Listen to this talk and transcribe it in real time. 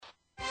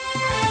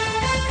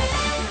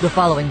The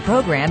following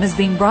program is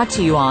being brought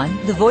to you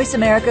on the Voice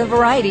America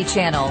Variety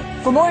Channel.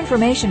 For more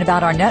information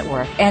about our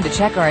network and to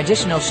check our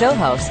additional show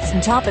hosts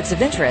and topics of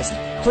interest,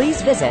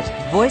 please visit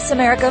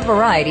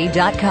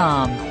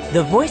voiceamericavariety.com.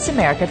 The Voice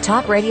America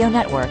Talk Radio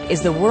Network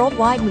is the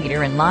worldwide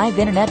leader in live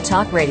Internet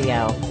talk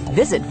radio.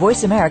 Visit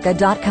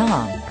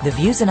voiceamerica.com. The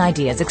views and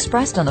ideas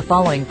expressed on the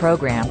following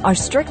program are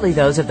strictly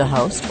those of the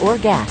host or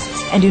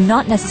guests and do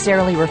not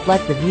necessarily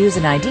reflect the views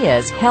and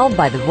ideas held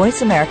by the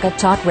Voice America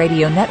Talk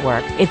Radio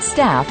Network, its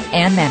staff,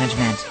 and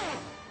management.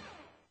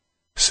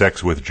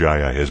 Sex with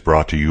Jaiya is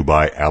brought to you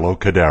by Aloe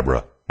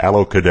Cadabra.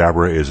 Aloe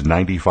Cadabra is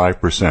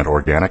 95%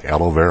 organic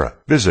aloe vera.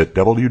 Visit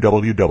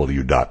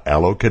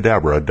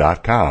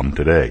www.aloecadabra.com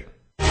today.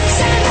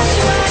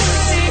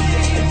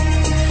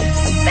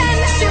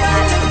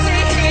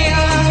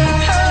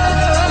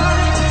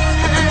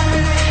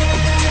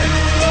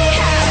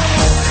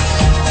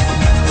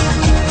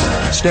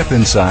 Step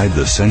inside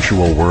the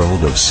sensual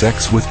world of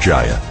Sex with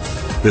Jaiya.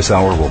 This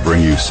hour will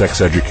bring you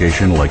sex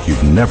education like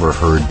you've never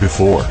heard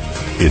before.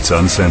 It's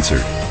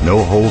uncensored,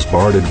 no holes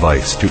barred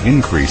advice to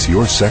increase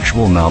your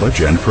sexual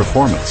knowledge and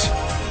performance.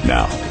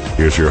 Now,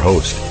 here's your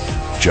host,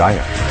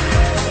 Jaiya.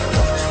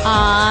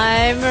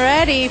 I'm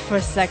ready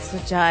for Sex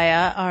with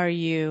Jaiya. Are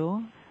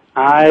you?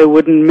 I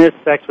wouldn't miss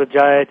Sex with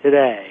Jaiya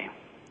today.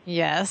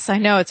 Yes, I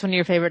know. It's one of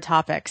your favorite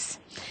topics.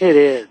 It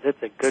is.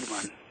 It's a good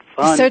one.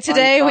 Fun, so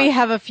today fun. we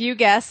have a few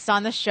guests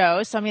on the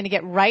show, so I'm going to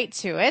get right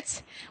to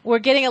it. We're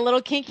getting a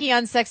little kinky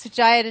on Sex with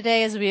Jaiya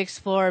today as we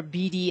explore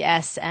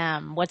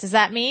BDSM. What does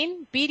that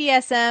mean?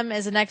 BDSM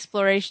is an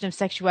exploration of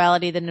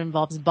sexuality that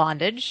involves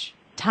bondage,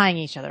 tying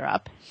each other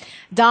up,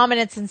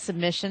 dominance and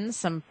submission,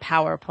 some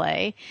power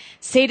play,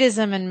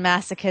 sadism and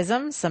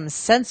masochism, some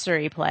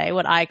sensory play,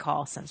 what I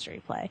call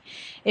sensory play.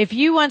 If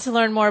you want to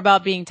learn more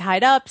about being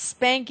tied up,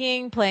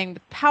 spanking, playing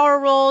with power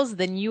roles,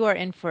 then you are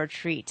in for a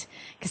treat.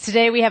 Because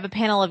today we have a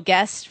panel of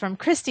guests from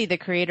Kristy, the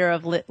creator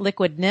of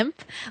Liquid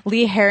Nymph,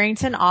 Lee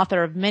Harrington,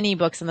 author of many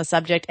books on the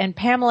subject, and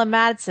Pamela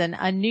Madson,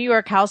 a New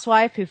York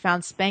housewife who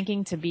found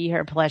spanking to be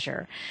her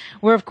pleasure.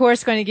 We're, of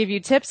course, going to give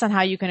you tips on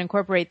how you can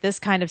incorporate this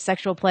kind of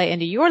sexual play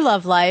into your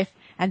love life.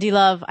 And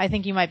D-Love, I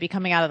think you might be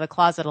coming out of the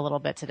closet a little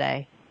bit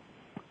today.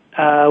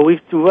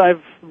 We've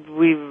delved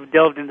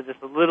into this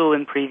a little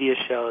in previous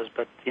shows,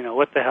 but you know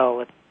what the hell?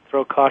 Let's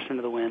throw caution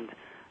to the wind.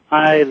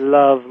 I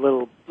love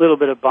little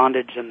bit of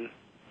bondage and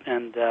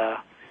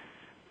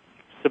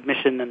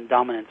submission and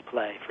dominance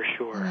play for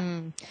sure.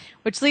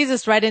 Which leads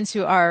us right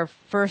into our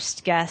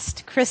first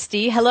guest,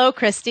 Kristy. Hello,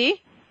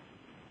 Kristy.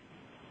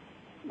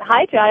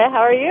 Hi, Jaiya. How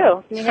are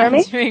you? Can you hear me?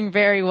 I'm doing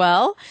very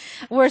well.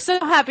 We're so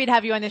happy to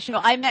have you on the show.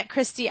 I met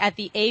Kristy at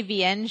the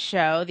AVN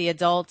show, the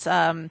adult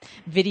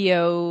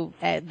video,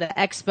 the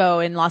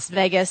expo in Las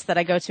Vegas that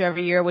I go to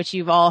every year, which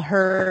you've all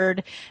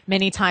heard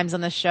many times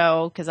on the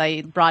show because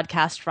I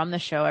broadcast from the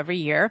show every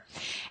year.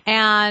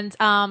 And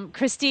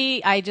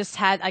Kristy, I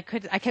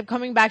kept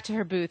coming back to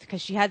her booth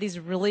because she had these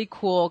really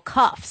cool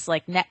cuffs,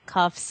 like neck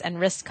cuffs and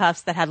wrist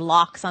cuffs that had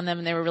locks on them,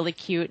 and they were really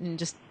cute and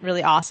just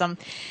really awesome.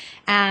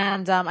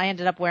 And I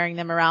ended up wearing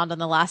them around on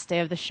the last day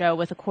of the show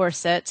with a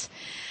corset.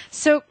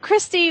 So,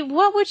 Kristy,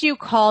 what would you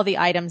call the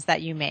items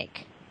that you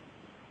make?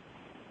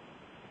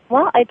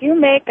 Well, I do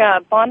make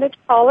bondage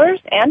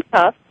collars and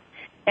cuffs,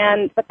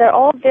 but they're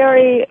all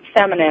very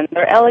feminine.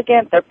 They're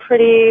elegant. They're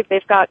pretty.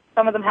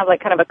 Some of them have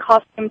like kind of a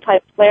costume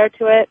type flair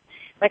to it.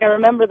 Like I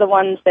remember the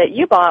ones that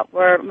you bought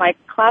were my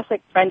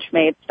classic French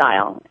maid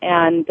style,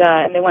 and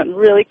they went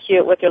really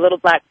cute with your little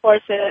black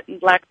corset and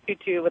black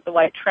tutu with the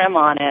white trim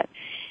on it.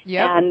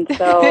 Yep. And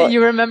so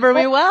you remember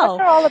me well. What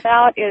they're all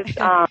about is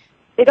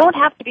they don't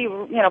have to be,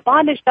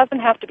 bondage doesn't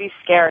have to be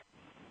scary.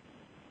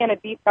 In a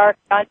deep, dark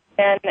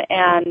dungeon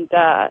and,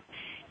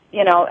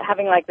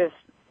 having like this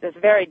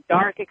very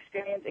dark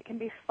experience, it can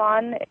be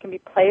fun, it can be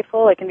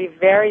playful, it can be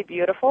very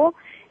beautiful.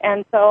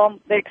 And so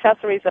the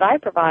accessories that I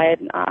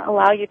provide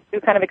allow you to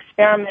kind of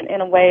experiment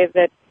in a way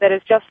that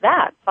is just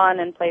that, fun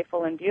and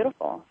playful and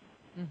beautiful.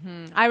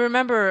 Mm-hmm. I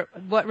remember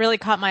what really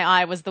caught my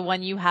eye was the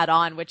one you had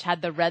on, which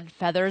had the red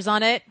feathers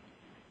on it.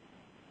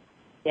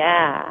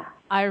 Yeah.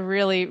 I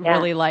really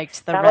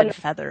liked the red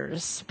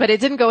feathers, but it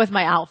didn't go with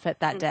my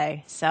outfit that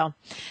day. So,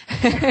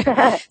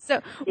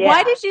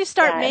 why did you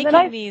start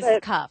making these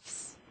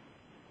cuffs?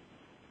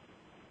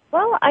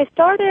 Well, I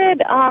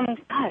started, I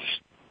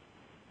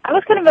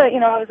was kind of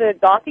I was a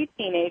gothy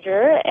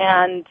teenager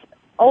and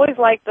always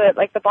liked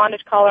the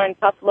bondage collar and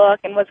cuff look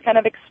and was kind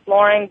of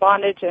exploring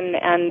bondage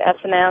and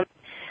S&M.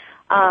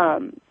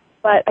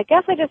 But I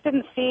guess I just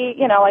didn't see,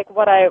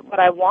 what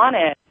I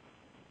wanted.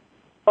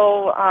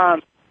 So,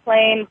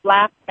 plain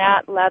black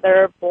matte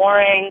leather,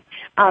 boring,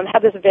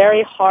 had this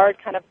very hard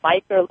kind of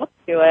biker look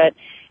to it.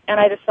 And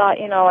I just thought,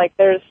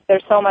 there's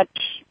so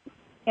much,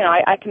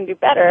 I can do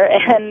better.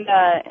 And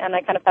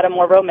I kind of had a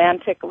more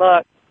romantic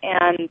look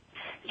and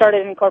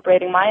started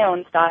incorporating my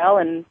own style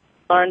and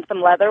learned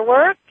some leather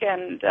work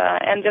and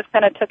just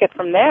kind of took it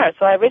from there.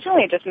 So I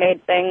originally just made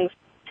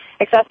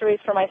accessories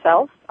for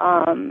myself,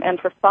 and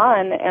for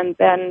fun, and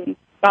then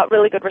got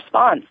really good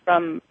response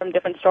from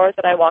different stores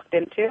that I walked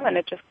into, and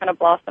it just kind of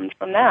blossomed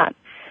from that.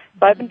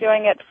 So I've been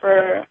doing it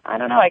for, I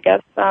don't know, I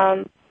guess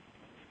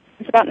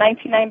it's about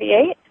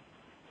 1998.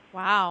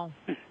 Wow.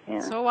 Yeah.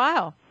 So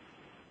wow.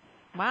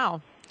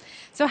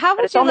 So how But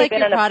would it's you only like been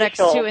your an products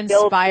official to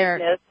build inspire?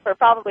 business for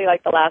probably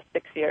like the last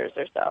 6 years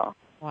or so.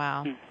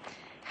 Wow.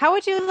 How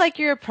would you like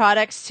your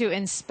products to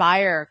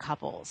inspire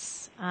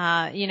couples?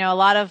 A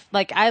lot of,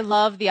 like, I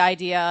love the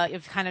idea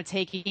of kind of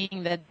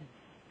taking the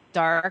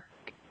dark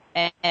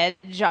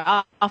edge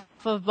off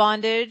of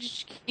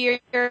bondage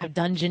here,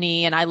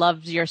 dungeony, and I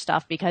loved your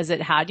stuff because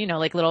it had,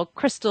 like little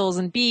crystals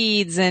and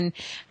beads and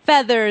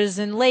feathers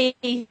and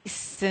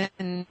lace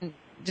and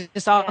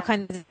just all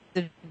kinds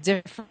of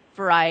different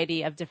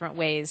variety of different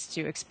ways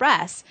to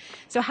express.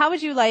 So how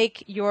would you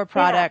like your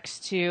products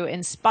to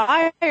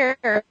inspire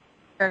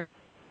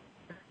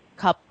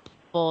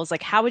couples?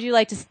 Like, how would you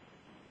like to...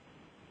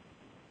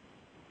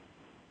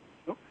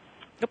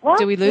 Well,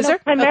 do we lose her?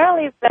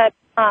 Primarily that...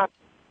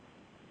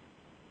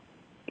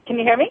 Can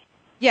you hear me?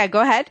 Yeah,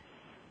 go ahead.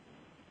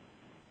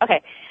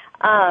 Okay.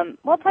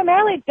 Well,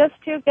 primarily just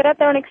to get out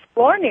there and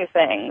explore new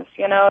things,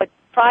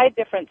 try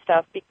different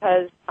stuff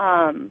because,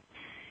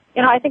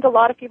 I think a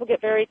lot of people get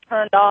very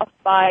turned off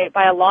by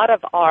a lot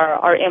of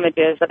our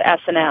images of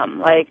S&M.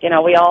 Like,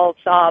 we all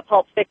saw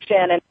Pulp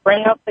Fiction and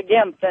Bring Up the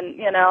Gimp and,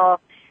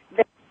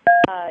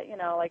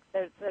 like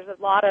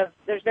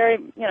there's very,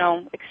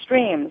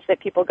 extremes that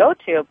people go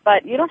to,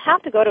 but you don't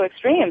have to go to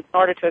extremes in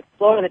order to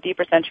explore the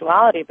deeper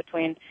sensuality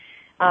between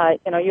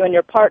you and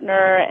your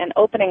partner, and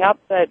opening up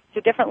to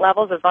different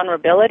levels of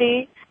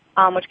vulnerability,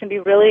 which can be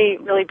really,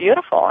 really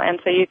beautiful. And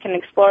so you can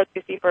explore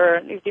these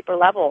deeper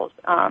levels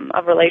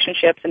of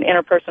relationships and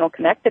interpersonal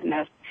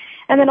connectedness.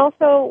 And then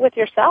also with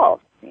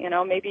yourself,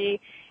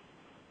 maybe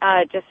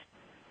just,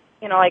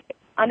 like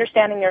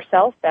understanding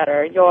yourself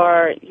better,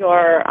 your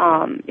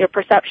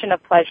perception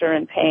of pleasure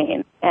and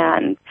pain,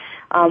 and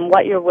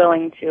what you're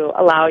willing to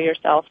allow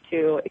yourself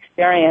to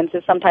experience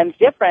is sometimes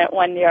different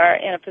when you're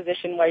in a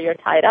position where you're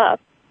tied up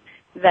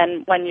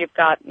than when you've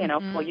got,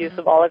 full use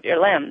of all of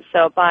your limbs.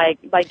 So by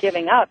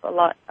giving up a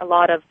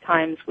lot of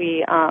times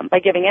we, by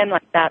giving in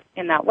like that,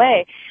 in that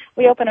way,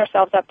 we open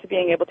ourselves up to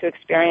being able to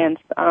experience,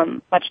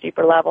 much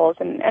deeper levels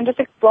and just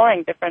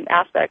exploring different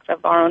aspects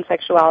of our own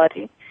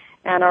sexuality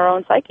and our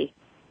own psyche.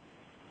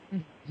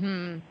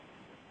 Mm-hmm.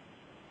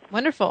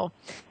 Wonderful.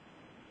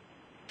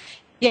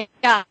 Yeah,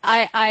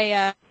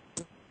 I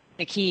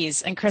the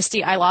keys, and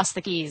Kristy, I lost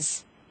the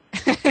keys.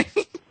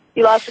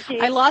 You lost the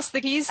keys? I lost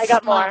the keys. I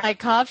got more. My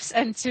cuffs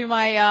and to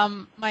my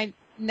my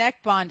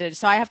neck bondage,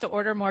 so I have to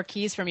order more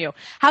keys from you.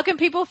 How can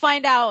people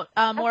find out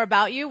more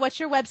about you?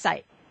 What's your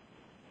website?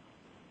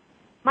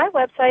 My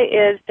website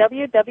is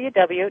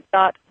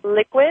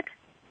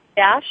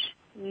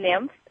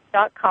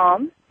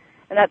www.liquid-nymph.com,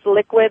 and that's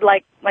liquid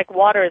like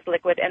water is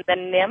liquid, and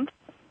then nymph,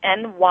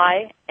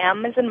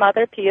 N-Y-M as in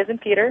mother, P as in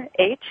Peter,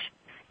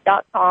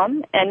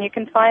 H.com, and you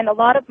can find a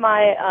lot of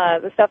my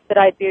the stuff that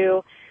I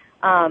do.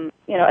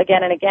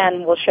 Again and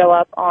again will show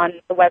up on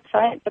the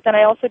website, but then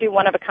I also do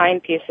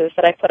one-of-a-kind pieces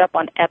that I put up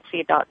on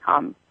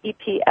Etsy.com,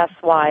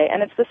 E-P-S-Y,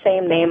 and it's the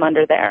same name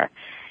under there.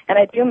 And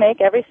I do make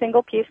every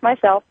single piece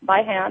myself,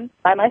 by hand,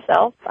 by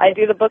myself. I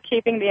do the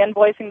bookkeeping, the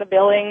invoicing, the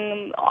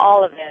billing,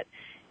 all of it.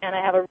 And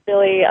I have a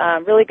really,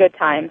 really good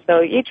time.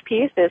 So each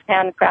piece is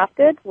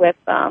handcrafted with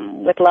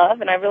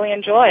love, and I really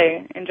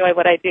enjoy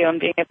what I do and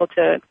being able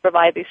to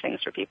provide these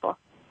things for people.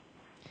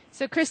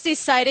 So Kristy's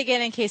site,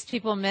 again, in case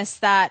people missed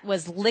that,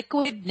 was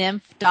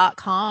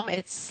liquidnymph.com.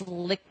 It's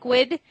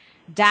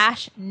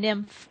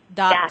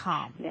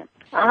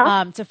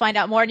liquid-nymph.com to find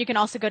out more. And you can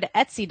also go to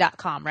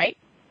etsy.com, right?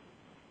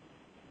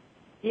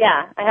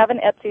 Yeah, I have an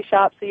Etsy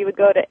shop, so you would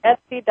go to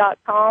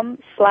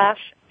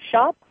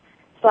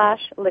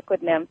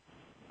etsy.com/shop/liquidnymph,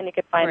 and you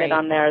could find it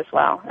on there as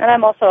well. And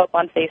I'm also up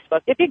on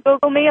Facebook. If you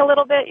Google me a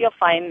little bit, you'll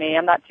find me.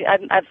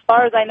 As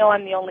far as I know,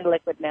 I'm the only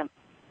liquid nymph.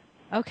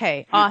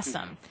 Okay,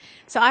 awesome.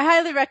 So I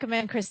highly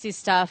recommend Kristy's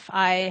stuff.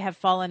 I have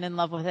fallen in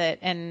love with it,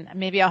 and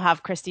maybe I'll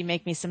have Kristy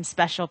make me some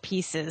special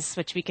pieces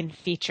which we can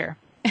feature.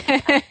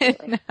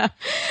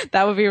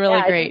 That would be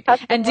really great.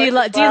 And do you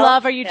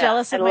love? Are you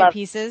jealous of my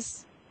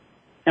pieces?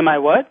 Am I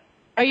what?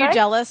 Are you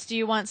jealous? Do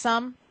you want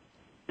some?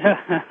 I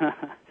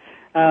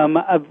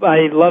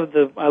love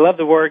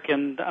the work,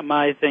 and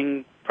my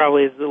thing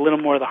probably is a little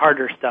more of the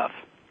harder stuff.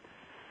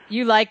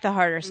 You like the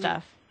harder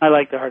stuff? I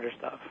like the harder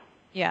stuff.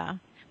 Yeah.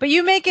 But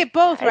you make it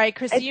both, right,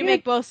 Kristy? You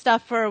make both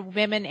stuff for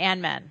women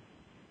and men.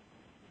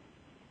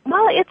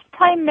 Well, it's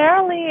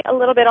primarily a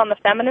little bit on the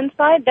feminine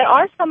side. There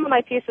are some of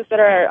my pieces that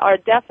are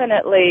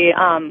definitely,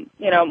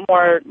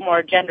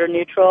 more gender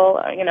neutral,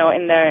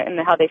 in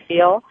how they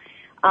feel.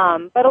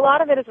 But a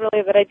lot of it is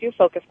really that I do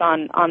focus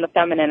on the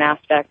feminine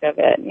aspect of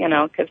it,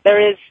 because there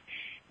is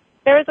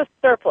a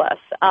surplus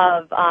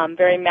of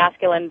very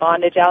masculine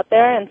bondage out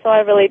there, and so I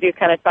really do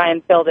kind of try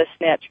and fill this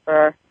niche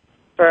for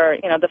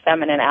the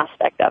feminine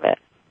aspect of it.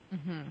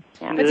 Mm-hmm.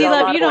 Yeah, but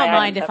D-Love, you don't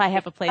mind if I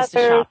have a place to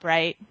shop,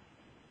 right?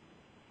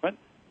 What?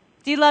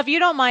 D-Love, you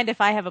don't mind if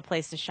I have a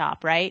place to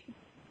shop, right?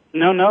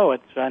 No,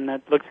 and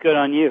it looks good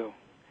on you.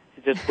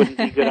 It just wouldn't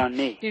be good on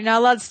me. You're not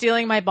allowed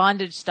stealing my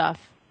bondage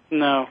stuff.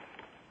 No,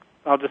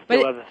 I'll just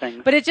do other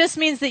things. But it just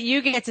means that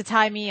you get to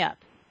tie me up.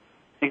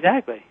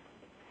 Exactly.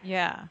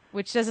 Yeah,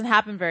 which doesn't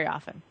happen very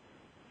often.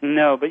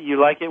 No, but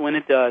you like it when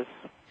it does.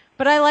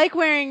 But I like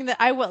wearing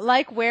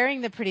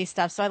the pretty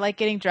stuff, so I like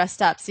getting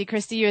dressed up. See,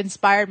 Kristy, you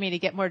inspired me to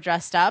get more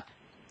dressed up.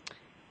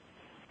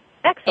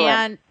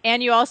 Excellent.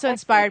 And you also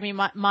inspired me.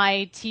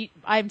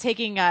 I'm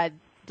taking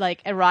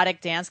like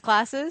erotic dance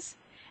classes,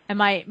 and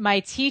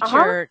my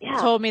teacher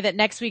told me that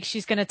next week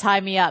she's going to tie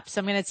me up. So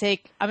I'm going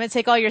to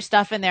take all your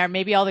stuff in there.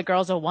 Maybe all the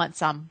girls will want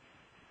some.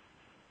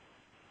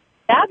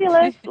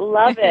 Fabulous.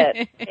 Love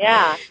it.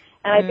 Yeah.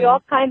 And I do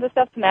all kinds of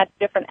stuff to match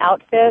different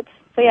outfits.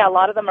 So yeah, a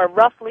lot of them are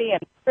ruffly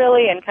and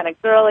frilly and kind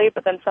of girly,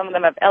 but then some of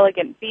them have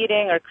elegant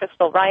beading or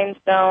crystal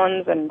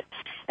rhinestones, and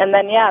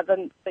then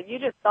you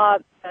just saw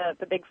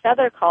the big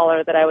feather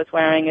collar that I was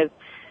wearing. Is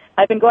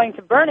I've been going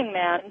to Burning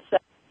Man, so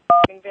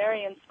I'm being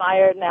very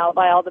inspired now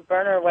by all the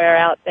burner wear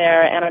out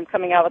there, and I'm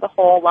coming out with a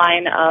whole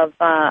line of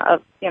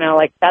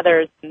like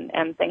feathers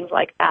and things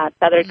like that,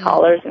 feathered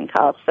collars and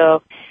cuffs.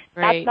 So.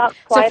 Great. So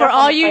for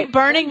all you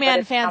Burning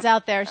Man fans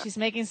out there, she's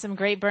making some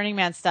great Burning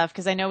Man stuff,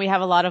 because I know we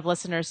have a lot of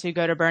listeners who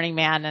go to Burning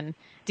Man, and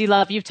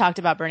D-Love, you've talked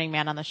about Burning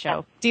Man on the show.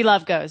 Yeah.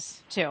 D-Love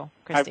goes too,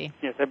 Kristy.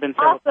 I've been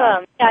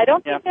awesome. Yeah, I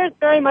don't think there's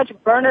very much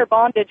burner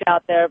bondage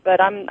out there,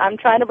 but I'm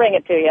trying to bring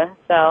it to you.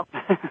 So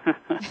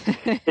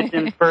it's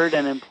inferred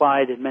and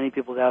implied in many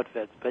people's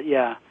outfits, but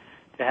yeah,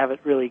 to have it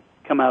really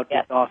come out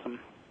is awesome.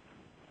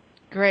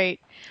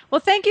 Great. Well,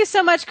 thank you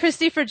so much,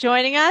 Kristy, for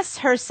joining us.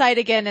 Her site,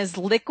 again, is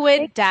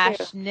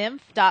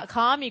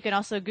liquid-nymph.com. You can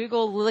also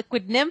Google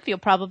Liquid Nymph. You'll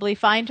probably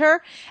find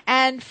her.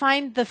 And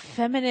find the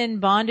feminine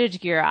bondage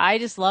gear. I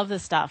just love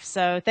this stuff.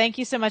 So thank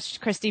you so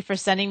much, Kristy, for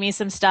sending me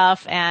some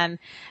stuff and,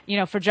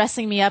 for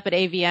dressing me up at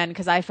AVN,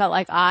 because I felt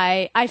like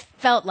I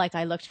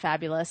looked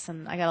fabulous,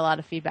 and I got a lot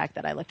of feedback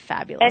that I looked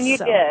fabulous. And you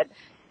did.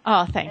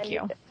 Oh, thank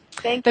you.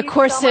 Thank you. The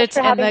corset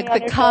so and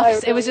the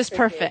cuffs, it was just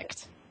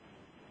perfect.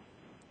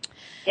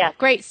 Yes.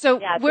 Great.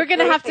 So we're going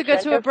to have to go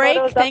to a break.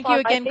 Thank you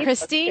again,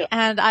 Kristy.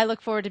 And I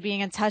look forward to being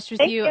in touch with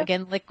you.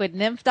 Again,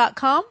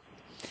 liquidnymph.com.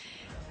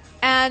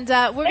 And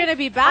we're going to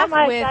be back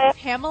with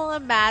Pamela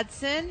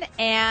Madson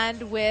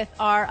and with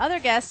our other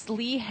guest,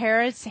 Lee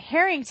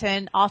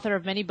Harrington, author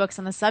of many books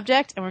on the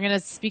subject. And we're going to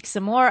speak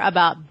some more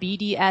about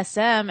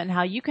BDSM and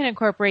how you can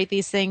incorporate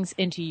these things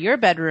into your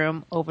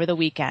bedroom over the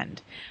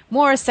weekend.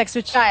 More Sex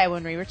with Jaiya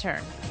when we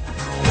return.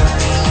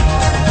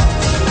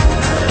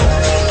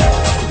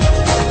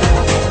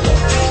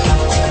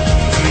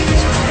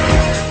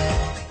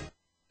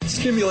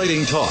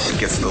 Stimulating talk.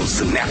 Gets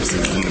those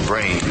synapses in the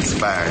brain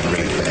firing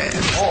really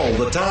fast. All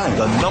the time.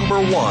 The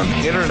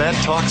 #1 Internet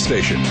talk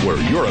station where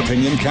your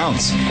opinion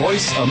counts.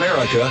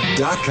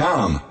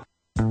 VoiceAmerica.com.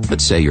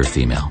 Let's say you're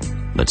female.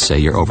 Let's say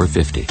you're over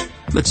 50.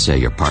 Let's say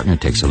your partner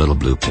takes a little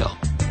blue pill.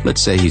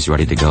 Let's say he's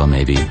ready to go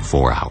maybe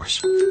 4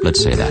 hours.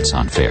 Let's say that's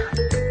unfair.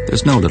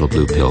 There's no little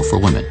blue pill for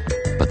women,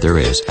 but there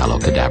is Aloe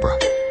Cadabra,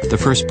 the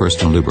first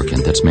personal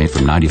lubricant that's made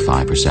from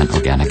 95%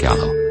 organic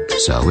aloe.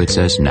 So it's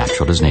as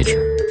natural as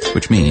nature,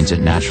 which means it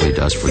naturally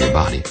does for your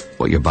body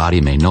what your body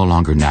may no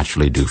longer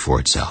naturally do for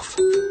itself.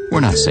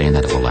 We're not saying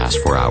that it will last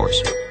 4 hours,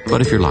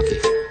 but if you're lucky,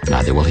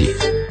 neither will he.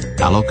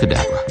 Aloe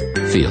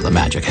Cadabra. Feel the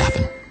magic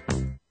happen.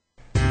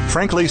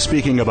 Frankly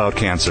Speaking About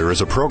Cancer is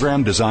a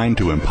program designed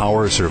to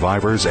empower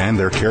survivors and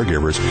their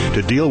caregivers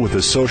to deal with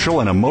the social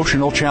and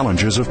emotional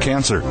challenges of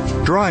cancer.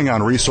 Drawing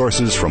on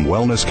resources from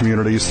wellness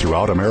communities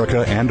throughout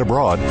America and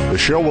abroad, the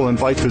show will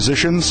invite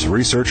physicians,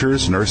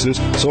 researchers, nurses,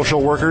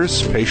 social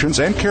workers, patients,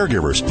 and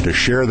caregivers to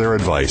share their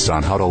advice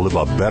on how to live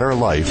a better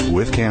life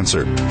with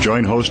cancer.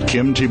 Join host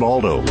Kim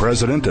Tibaldo,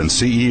 President and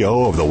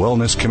CEO of the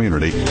Wellness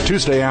Community,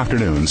 Tuesday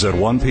afternoons at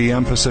 1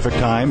 p.m. Pacific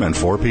Time and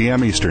 4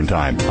 p.m. Eastern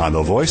Time on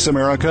the Voice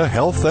America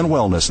Health and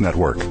Wellness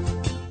Network.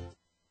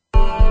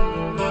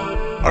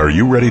 Are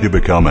you ready to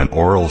become an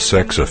oral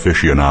sex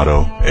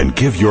aficionado and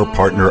give your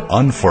partner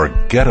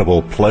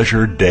unforgettable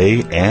pleasure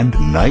day and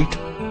night?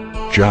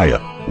 Jaiya,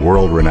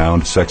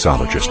 world-renowned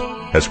sexologist,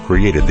 has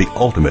created the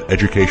ultimate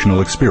educational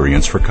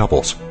experience for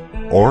couples.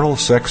 Oral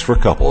Sex for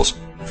Couples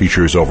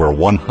features over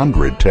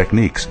 100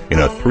 techniques in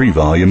a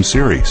 3-volume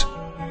series.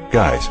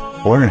 Guys,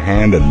 learn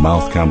hand and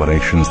mouth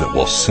combinations that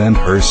will send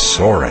her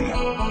soaring.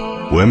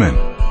 Women,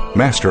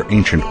 master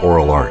ancient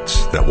oral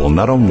arts that will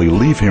not only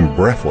leave him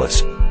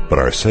breathless, but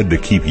are said to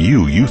keep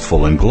you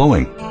youthful and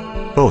glowing.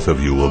 Both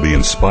of you will be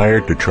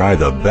inspired to try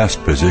the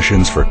best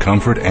positions for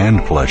comfort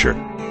and pleasure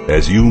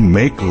as you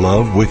make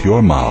love with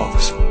your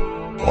mouths.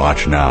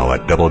 Watch now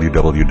at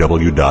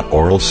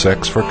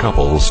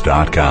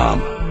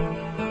www.oralsexforcouples.com.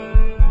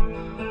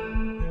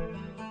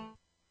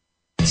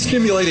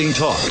 Stimulating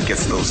talk.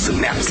 Gets those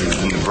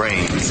synapses in the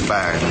brain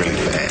firing really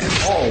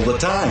fast. All the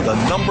time. The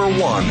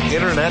 #1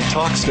 Internet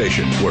talk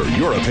station where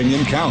your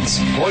opinion counts.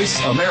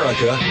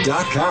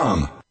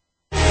 VoiceAmerica.com.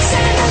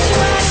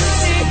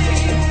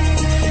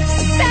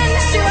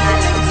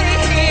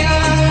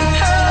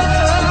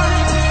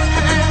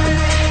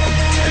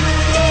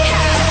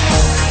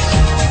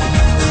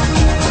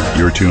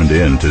 You're tuned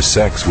in to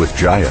Sex with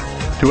Jaiya.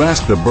 To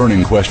ask the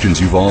burning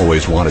questions you've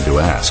always wanted to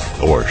ask,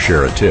 or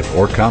share a tip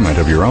or comment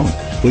of your own,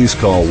 please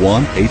call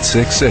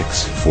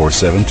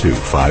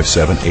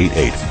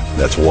 1-866-472-5788.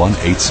 That's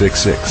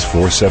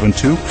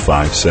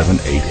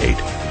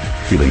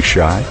 1-866-472-5788. Feeling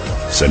shy?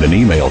 Send an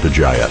email to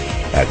Jaiya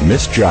at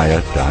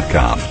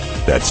MissJaiya.com.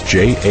 That's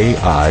Jaiya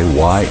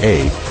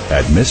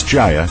at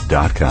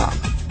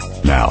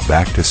MissJaiya.com. Now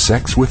back to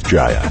Sex with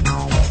Jaiya.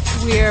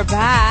 We're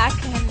back.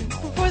 And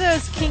for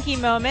those kinky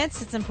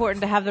moments, it's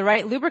important to have the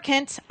right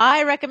lubricant.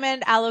 I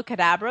recommend Aloe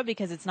Cadabra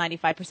because it's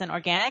 95%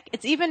 organic.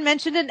 It's even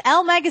mentioned in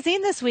Elle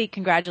magazine this week.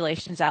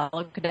 Congratulations,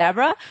 Aloe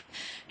Cadabra.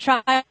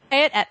 Try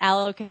it at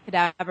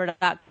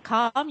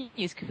aloecadabra.com.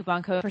 Use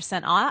coupon code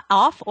 %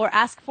 off or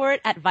ask for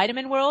it at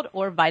Vitamin World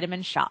or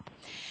Vitamin Shop.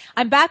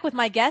 I'm back with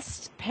my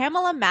guests,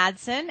 Pamela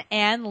Madson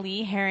and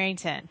Lee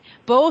Harrington.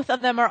 Both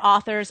of them are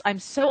authors. I'm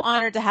so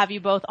honored to have you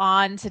both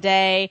on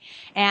today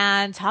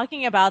and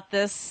talking about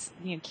this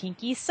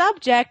kinky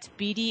subject,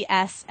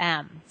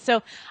 BDSM.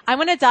 So I'm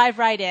going to dive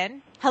right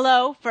in.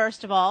 Hello,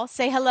 first of all.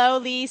 Say hello,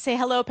 Lee. Say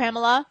hello,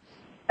 Pamela.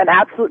 An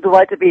absolute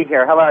delight to be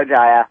here. Hello,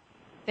 Jaiya.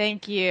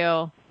 Thank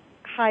you.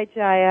 Hi,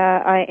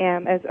 Jaiya. I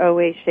am, as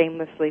always,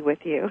 shamelessly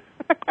with you.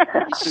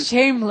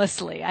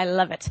 Shamelessly. I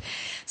love it.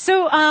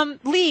 So,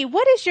 Lee,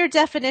 what is your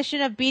definition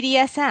of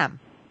BDSM?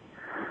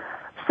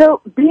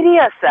 So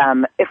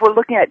BDSM, if we're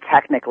looking at it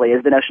technically,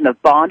 is the notion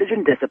of bondage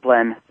and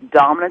discipline,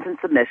 dominance and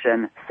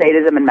submission,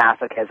 sadism and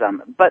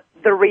masochism. But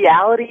the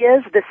reality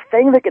is this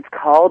thing that gets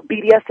called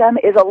BDSM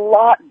is a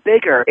lot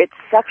bigger. It's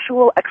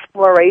sexual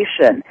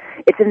exploration.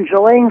 It's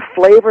enjoying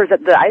flavors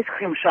at the ice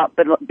cream shop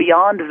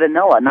beyond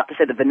vanilla. Not to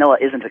say that vanilla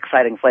isn't an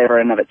exciting flavor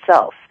in and of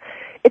itself.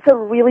 It's a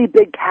really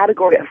big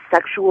category of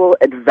sexual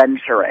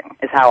adventuring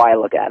is how I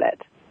look at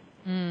it.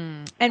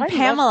 And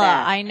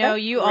Pamela, I know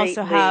you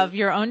also have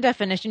your own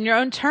definition, your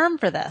own term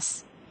for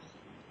this.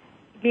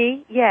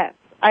 Me? Yes.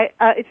 I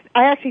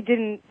actually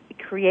didn't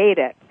create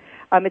it.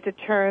 It's a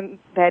term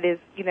that is,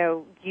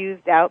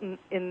 used out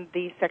in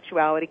the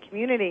sexuality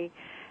community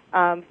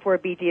for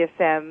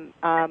BDSM,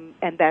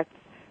 and that's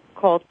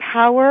called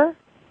power,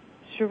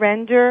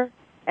 surrender,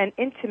 and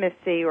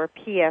intimacy, or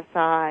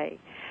PSI.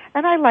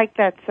 And I like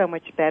that so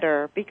much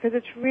better because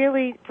it's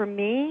really, for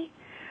me,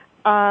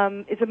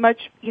 is a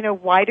much,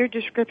 wider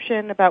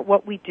description about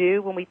what we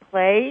do when we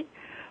play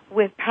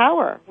with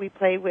power. We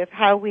play with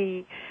how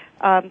we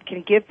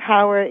can give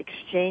power,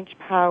 exchange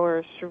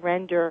power,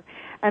 surrender.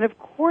 And, of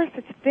course,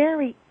 it's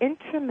very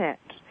intimate.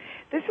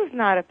 This is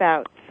not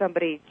about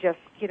somebody just,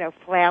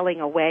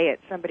 flailing away at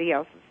somebody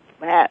else's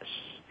flesh.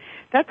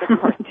 That's a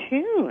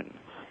cartoon.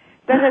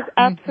 That has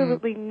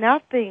absolutely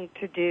nothing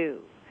to do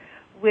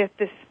with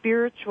the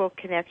spiritual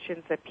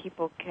connections that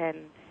people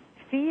can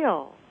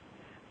feel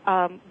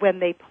when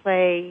they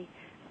play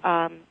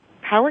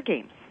power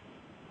games.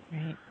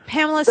 Right.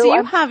 Pamela, so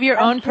you have your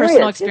own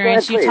personal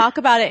experience. You talk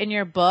about it in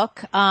your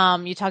book.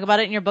 You talk about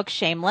it in your book,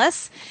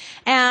 Shameless.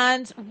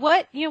 And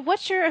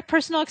what's your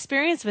personal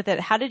experience with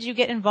it? How did you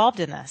get involved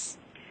in this?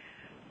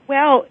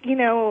 Well,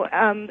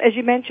 as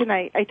you mentioned,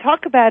 I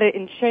talk about it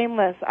in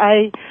Shameless.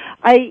 I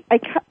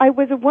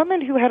was a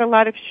woman who had a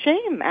lot of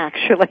shame,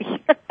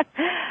 actually,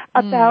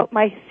 about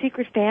my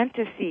secret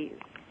fantasies,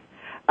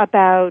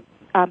 about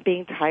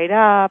being tied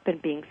up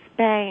and being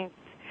spanked.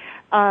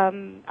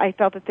 I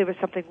felt that there was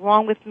something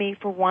wrong with me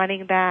for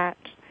wanting that.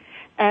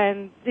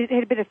 And it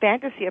had been a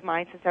fantasy of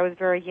mine since I was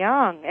very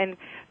young. And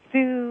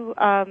through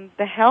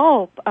the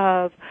help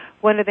of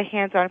one of the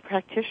hands-on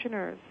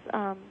practitioners,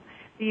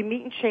 you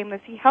meet in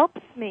Shameless, he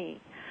helps me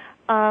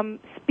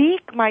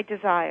speak my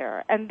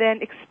desire and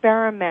then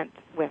experiment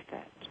with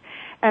it.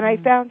 And I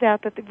found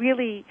out that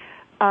really,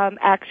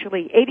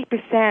 actually,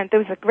 80%, there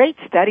was a great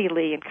study,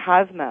 Lee, in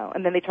Cosmo,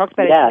 and then they talked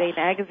about it in Today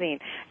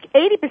magazine.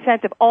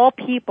 80% of all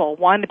people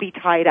want to be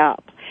tied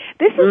up.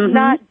 This is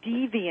not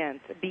deviant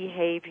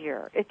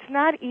behavior. It's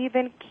not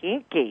even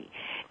kinky.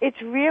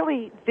 It's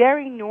really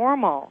very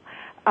normal.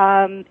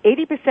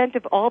 80%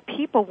 of all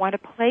people want to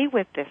play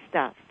with this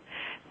stuff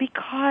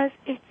because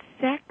it's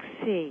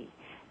sexy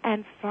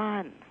and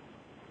fun.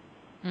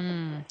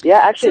 Yeah,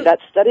 actually, that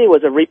study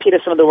was a repeat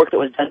of some of the work that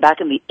was done back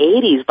in the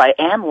 80s by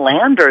Ann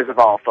Landers, of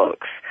all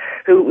folks,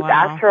 who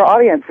asked her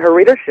audience, her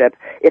readership,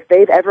 if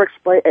they'd ever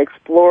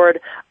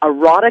explored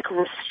erotic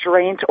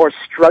restraint or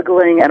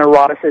struggling and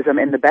eroticism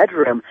in the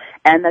bedroom,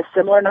 and the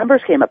similar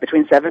numbers came up.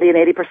 Between 70 and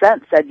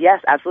 80% said,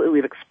 yes, absolutely,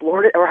 we've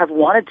explored it or have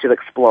wanted to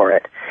explore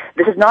it.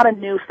 This is not a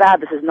new fad.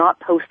 This is not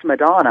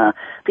post-Madonna.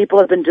 People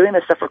have been doing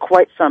this stuff for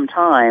quite some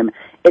time.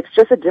 It's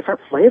just a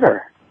different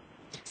flavor.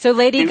 So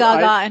Lady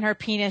Gaga and her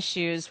penis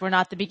shoes were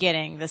not the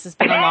beginning. This has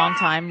been a long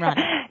time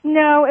running.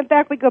 No, in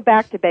fact, we go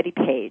back to Betty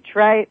Page,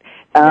 right?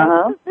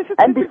 And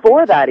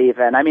before that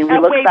even. I mean, we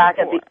look back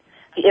at the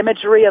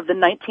imagery of the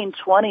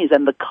 1920s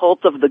and the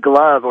cult of the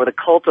glove or the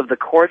cult of the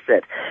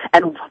corset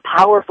and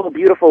powerful,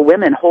 beautiful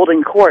women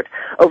holding court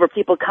over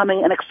people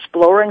coming and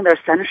exploring their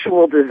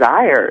sensual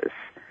desires.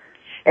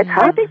 It's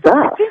hard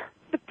stuff. I think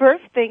the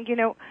first thing,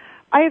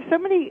 I have so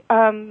many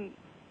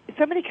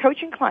so many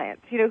coaching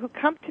clients, who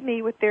come to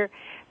me with their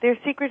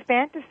secret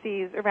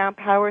fantasies around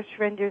power,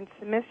 surrender, and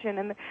submission.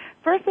 And the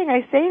first thing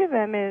I say to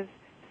them is,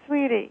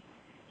 sweetie,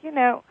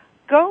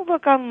 go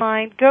look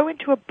online, go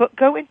into a book,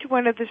 go into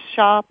one of the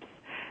shops.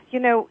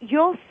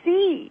 You'll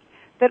see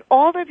that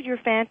all of your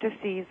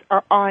fantasies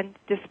are on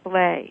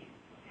display.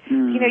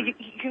 You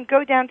can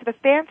go down to the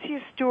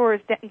fanciest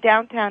stores in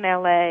downtown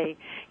L.A.,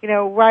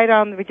 right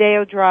on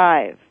Rodeo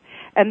Drive,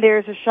 and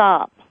there's a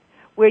shop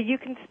where you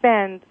can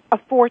spend a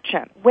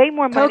fortune, way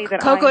more money than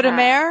Coco de I have.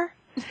 Mer?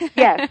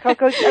 Yes,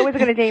 Coco. I wasn't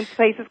going to name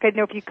places because I didn't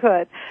know if you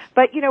could.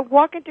 But,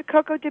 walk into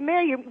Coco de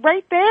Mer, you're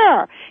right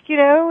there,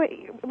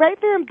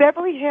 right there in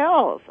Beverly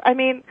Hills. I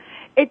mean,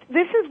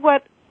 this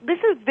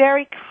is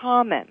very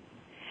common.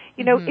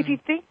 If you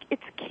think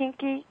it's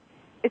kinky,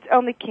 it's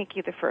only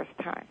kinky the first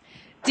time.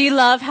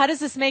 D-Love, how does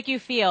this make you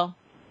feel?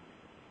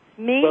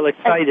 Me? Well,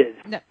 excited.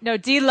 No,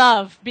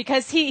 D-Love,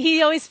 because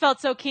he always felt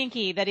so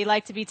kinky that he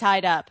liked to be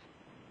tied up.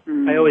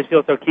 I always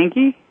feel so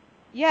kinky?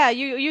 Yeah,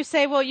 you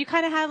say, well, you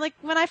kind of had, like,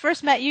 when I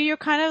first met you, you're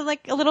kind of,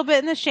 like, a little bit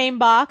in the shame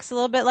box, a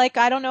little bit like,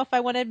 I don't know if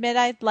I want to admit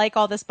I like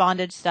all this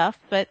bondage stuff,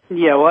 but...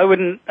 Yeah, well, I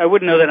wouldn't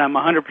know that I'm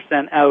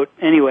 100% out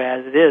anyway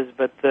as it is,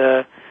 but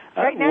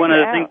right now one of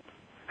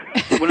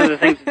the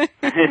things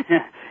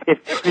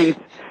it brings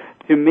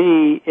to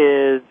me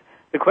is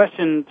the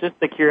question, just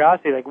the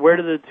curiosity, like, where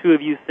do the two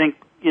of you think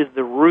is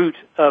the root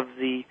of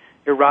the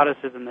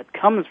eroticism that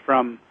comes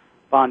from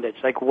bondage?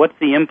 Like, what's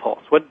the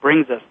impulse? What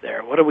brings us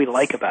there? What do we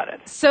like about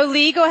it? So,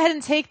 Lee, go ahead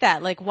and take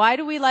that. Like, why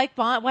do we like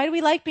why do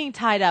we like being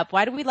tied up?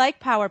 Why do we like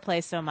power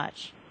play so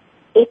much?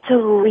 It's a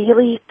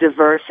really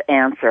diverse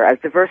answer, as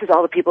diverse as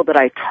all the people that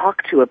I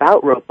talk to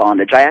about rope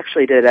bondage. I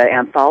actually did an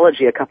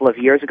anthology a couple of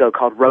years ago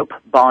called Rope,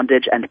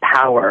 Bondage, and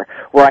Power,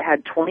 where I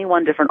had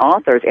 21 different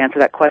authors answer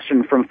that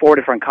question from 4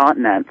 different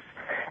continents.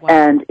 Wow.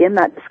 And in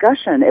that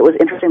discussion, it was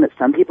interesting that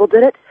some people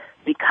did it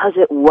because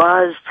it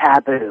was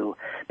taboo,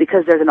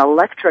 because there's an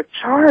electric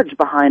charge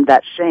behind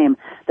that shame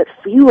that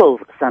fuels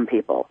some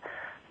people.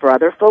 For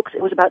other folks,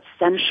 it was about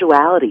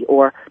sensuality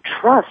or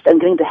trust and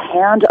getting to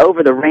hand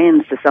over the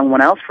reins to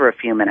someone else for a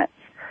few minutes.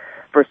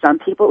 For some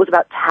people, it was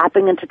about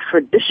tapping into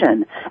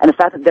tradition and the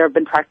fact that there have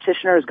been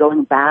practitioners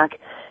going back,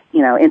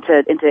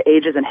 into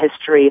ages and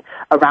history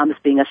around this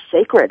being a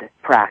sacred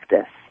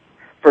practice.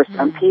 For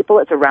some people,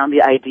 it's around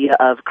the idea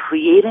of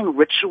creating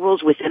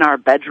rituals within our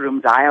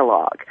bedroom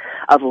dialogue,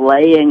 of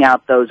laying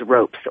out those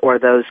ropes or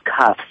those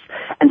cuffs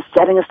and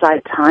setting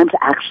aside time to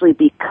actually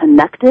be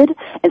connected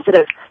instead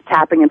of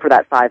tapping in for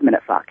that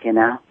 5-minute fuck,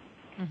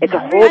 It's a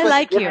whole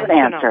bunch of different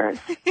answers.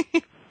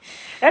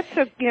 That's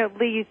so,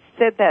 Lee, you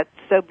said that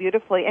so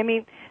beautifully. I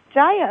mean,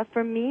 Jaiya,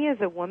 for me as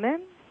a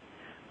woman,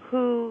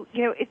 who,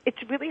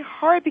 it's really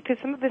hard because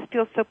some of this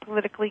feels so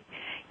politically,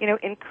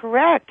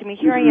 incorrect. I mean,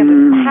 here I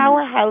am, a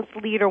powerhouse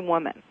leader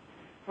woman,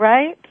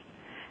 right?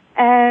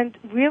 And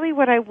really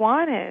what I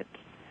wanted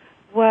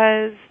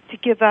was to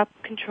give up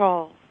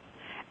control.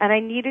 And I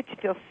needed to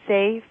feel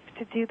safe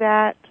to do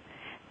that.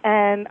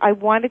 And I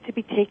wanted to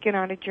be taken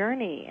on a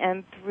journey.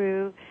 And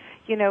through,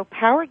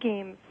 power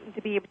games,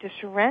 to be able to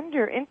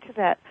surrender into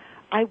that,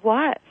 I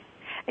was.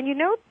 And,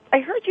 I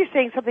heard you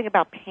saying something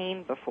about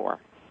pain before.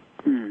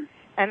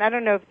 And I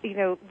don't know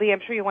if, Lee,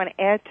 I'm sure you want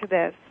to add to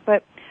this,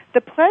 but the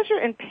pleasure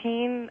and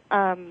pain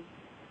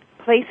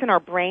place in our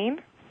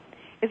brain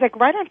is like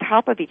right on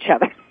top of each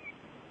other.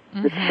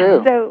 It's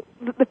true. So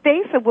the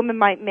face a woman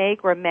might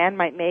make or a man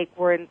might make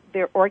when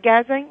they're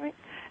orgasming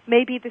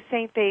may be the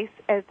same face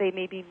as they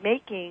may be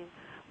making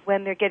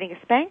when they're getting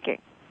a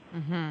spanking.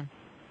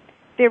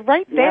 They're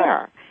right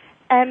there.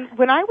 And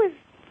when I was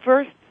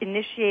first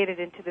initiated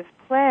into this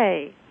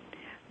play,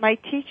 my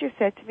teacher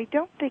said to me,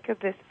 don't think of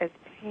this as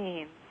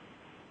pain.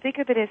 Think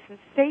of it as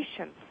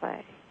sensation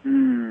play.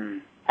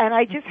 And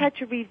I just had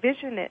to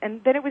revision it.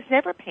 And then it was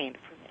never pain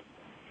for me.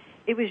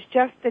 It was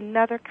just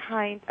another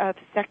kind of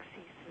sexy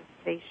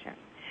sensation.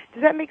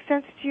 Does that make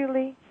sense to you,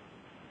 Lee?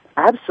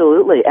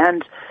 Absolutely.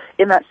 And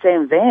in that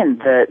same vein,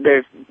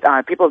 there's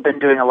people have been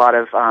doing a lot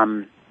of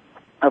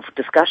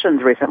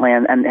discussions recently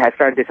and have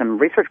started to do some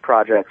research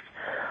projects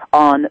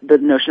on the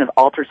notion of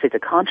altered states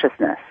of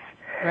consciousness.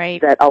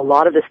 Right. That a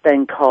lot of this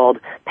thing called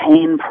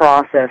pain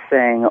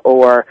processing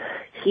or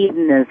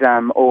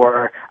hedonism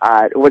or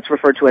what's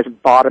referred to as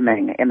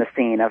bottoming in the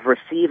scene of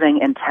receiving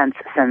intense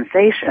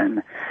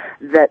sensation,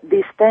 that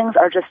these things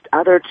are just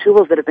other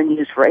tools that have been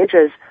used for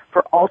ages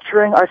for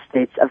altering our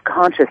states of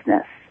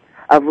consciousness,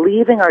 of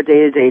leaving our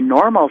day-to-day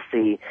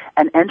normalcy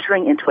and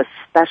entering into a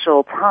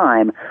special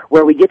time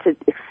where we get to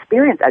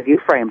experience, as you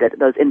framed it,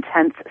 those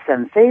intense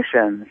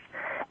sensations.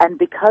 And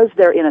because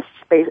they're in a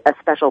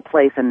special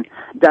place and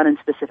done in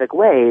specific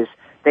ways,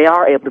 they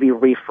are able to be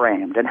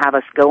reframed and have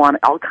us go on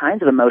all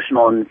kinds of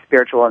emotional and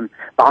spiritual and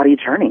body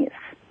journeys.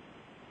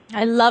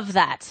 I love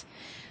that.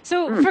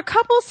 So for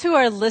couples who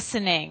are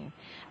listening,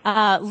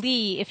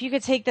 Lee, if you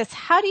could take this,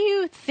 how do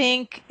you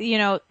think,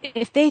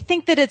 if they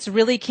think that it's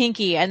really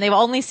kinky and they've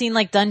only seen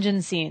like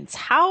dungeon scenes,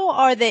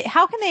 how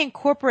can they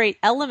incorporate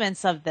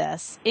elements of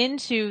this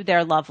into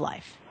their love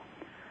life?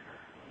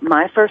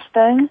 My first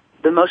thing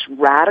the most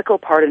radical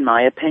part, in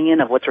my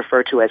opinion, of what's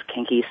referred to as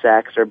kinky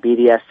sex or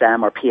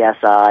BDSM or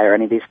PSI or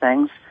any of these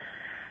things,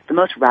 the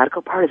most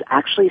radical part is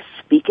actually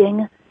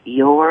speaking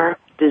your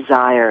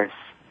desires.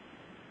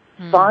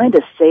 Find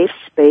a safe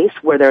space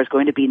where there's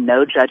going to be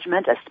no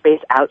judgment, a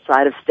space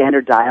outside of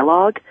standard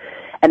dialogue,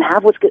 and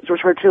have what gets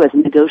referred to as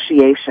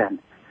negotiation.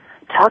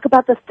 Talk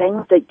about the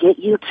things that get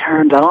you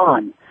turned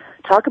on.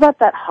 Talk about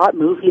that hot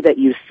movie that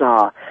you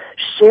saw.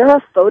 Share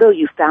a photo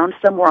you found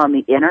somewhere on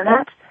the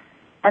internet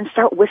and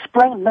start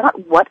whispering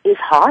not what is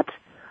hot,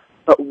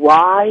 but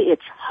why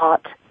it's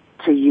hot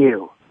to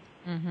you.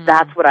 Mm-hmm.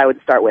 That's what I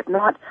would start with,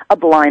 not a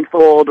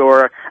blindfold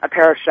or a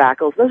pair of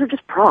shackles. Those are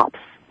just props.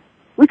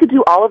 We could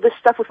do all of this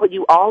stuff with what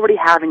you already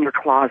have in your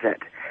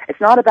closet. It's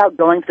not about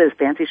going to this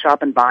fancy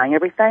shop and buying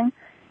everything.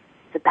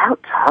 It's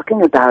about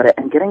talking about it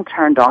and getting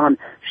turned on,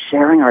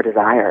 sharing our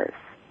desires.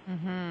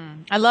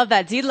 Mm-hmm. I love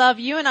that. D-Love,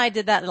 you and I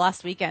did that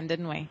last weekend,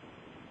 didn't we?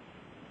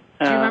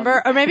 Do you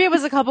remember? Or maybe it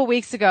was a couple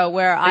weeks ago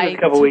where I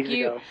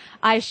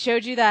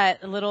showed you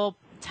that little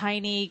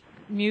tiny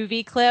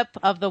movie clip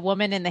of the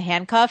woman in the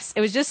handcuffs.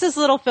 It was just this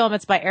little film.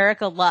 It's by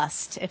Erica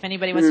Lust. If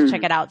anybody wants to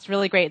check it out, it's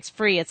really great. It's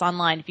free. It's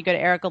online. If you go to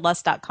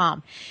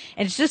ericalust.com,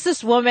 and it's just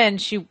this woman.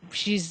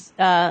 She's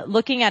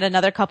looking at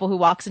another couple who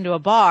walks into a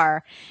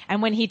bar,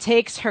 and when he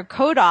takes her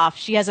coat off,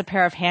 she has a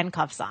pair of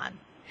handcuffs on.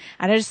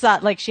 And I just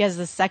thought, like, she has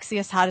the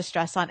sexiest, hottest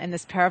dress on and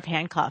this pair of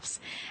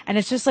handcuffs. And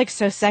it's just, like,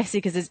 so sexy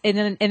because it's,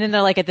 and then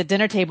they're, like, at the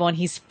dinner table and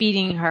he's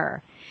feeding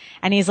her.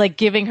 And he's, like,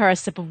 giving her a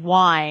sip of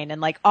wine and,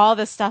 like, all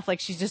this stuff.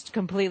 Like, she's just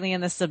completely in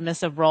the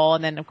submissive role.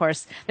 And then, of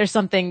course, there's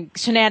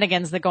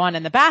shenanigans that go on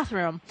in the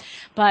bathroom.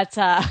 But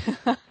I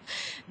just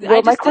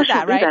did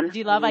that, right? Do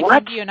you love? I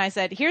came to you and I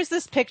said, here's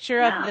this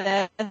picture of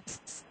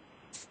this.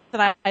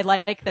 And I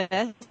like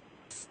this.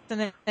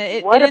 And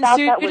it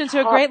ensued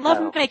into a great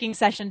lovemaking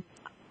session.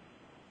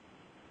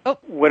 Oh,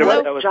 what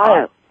about that was Jaiya,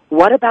 hot?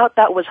 What about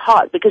that was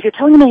hot? Because you're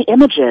telling me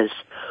images.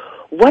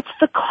 What's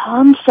the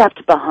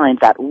concept behind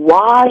that?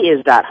 Why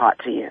is that hot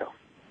to you?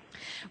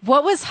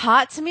 What was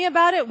hot to me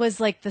about it was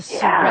like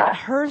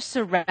her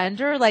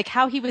surrender, like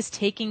how he was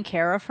taking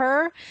care of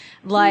her.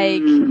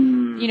 Like,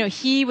 you know,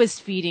 he was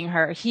feeding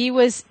her. He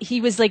was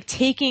like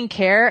taking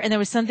care, and there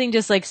was something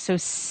just like so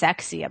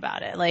sexy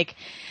about it. Like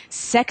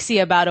sexy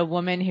about a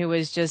woman who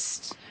was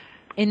just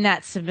in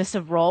that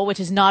submissive role, which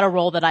is not a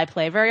role that I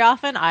play very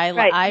often. I'm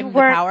the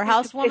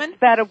powerhouse woman. It's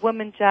about a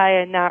woman,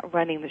 Jaiya, not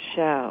running the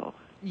show.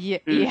 Yeah.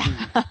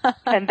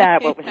 And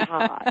that what was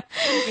hot.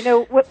 You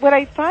know, what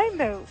I find,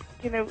 though,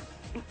 you know,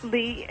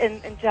 Lee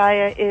and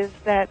Jaiya, is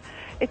that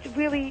it's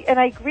really, and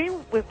I agree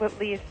with what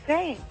Lee is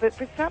saying, but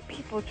for some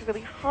people it's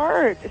really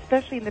hard,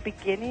 especially in the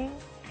beginning,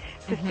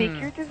 to speak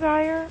your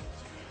desire.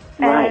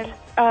 Right.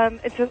 And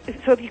so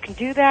if you can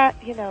do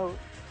that, you know,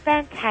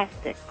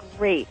 fantastic,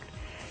 great.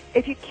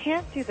 If you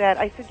can't do that,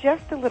 I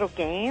suggest a little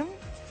game.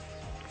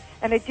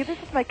 And I do this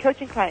with my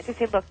coaching clients. I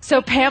say, look.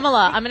 So,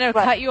 Pamela, I'm going to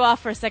cut you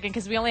off for a second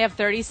because we only have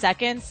 30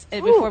 seconds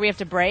before we have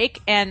to break.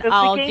 And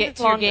I'll get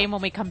to your game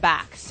when we come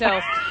back.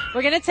 So,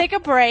 we're going to take a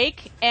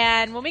break.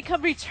 And when we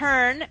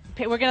return,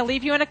 we're going to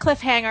leave you in a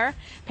cliffhanger.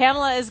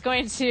 Pamela is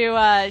going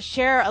to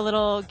share a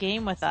little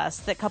game with us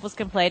that couples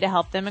can play to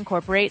help them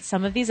incorporate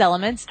some of these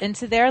elements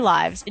into their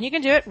lives. And you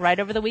can do it right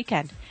over the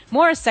weekend.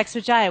 More Sex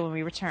with Jaiya when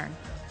we return.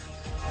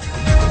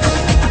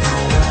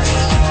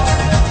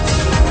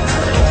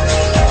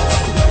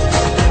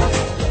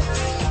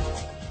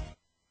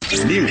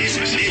 News,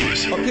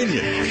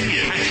 opinion.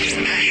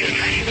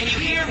 Can you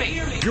hear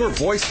me? Your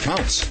voice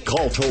counts.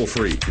 Call toll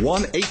free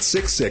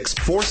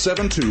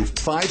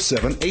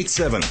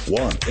 1-866-472-5787.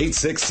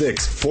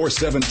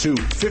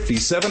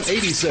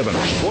 1-866-472-5787.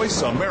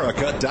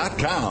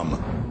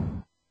 VoiceAmerica.com.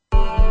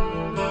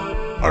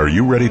 Are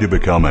you ready to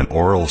become an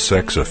oral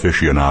sex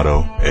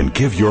aficionado and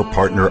give your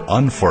partner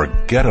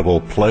unforgettable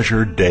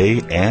pleasure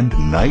day and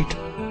night?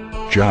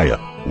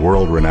 Jaiya,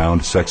 world-renowned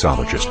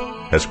sexologist,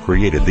 has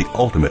created the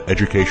ultimate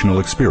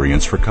educational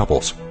experience for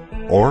couples.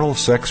 Oral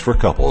Sex for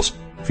Couples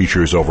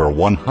features over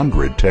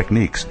 100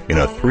 techniques in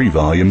a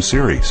 3-volume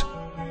series.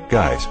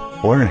 Guys,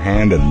 learn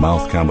hand and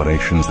mouth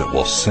combinations that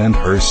will send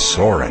her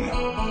soaring.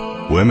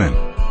 Women,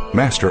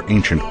 master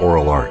ancient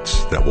oral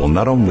arts that will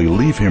not only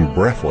leave him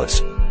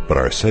breathless, but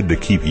are said to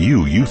keep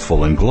you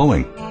youthful and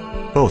glowing.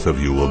 Both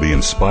of you will be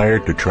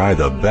inspired to try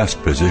the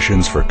best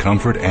positions for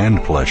comfort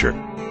and pleasure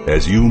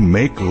as you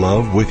make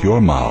love with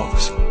your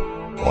mouths.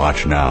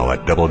 Watch now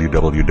at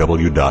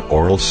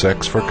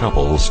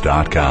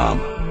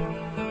www.oralsexforcouples.com.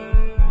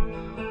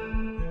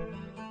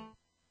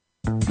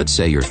 Let's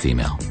say you're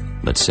female.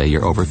 Let's say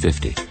you're over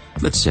 50.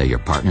 Let's say your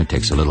partner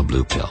takes a little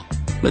blue pill.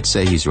 Let's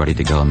say he's ready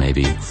to go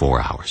maybe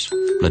 4 hours.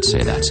 Let's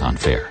say that's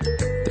unfair.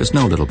 There's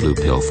no little blue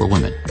pill for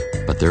women,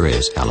 but there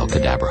is Aloe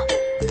Cadabra,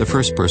 the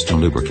first personal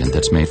lubricant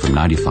that's made from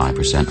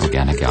 95%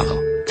 organic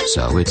aloe.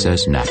 So it's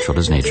as natural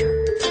as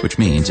nature, which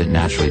means it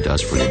naturally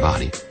does for your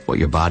body what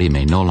your body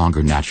may no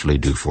longer naturally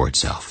do for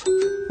itself.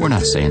 We're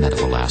not saying that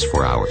it will last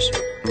 4 hours,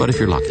 but if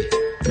you're lucky,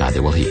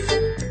 neither will he.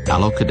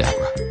 Aloe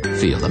Cadabra.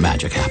 Feel the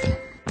magic happen.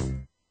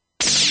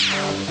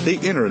 the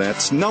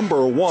Internet's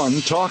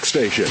 #1 talk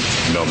station.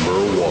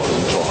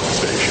 #1 talk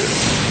station.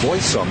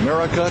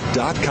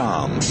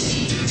 VoiceAmerica.com.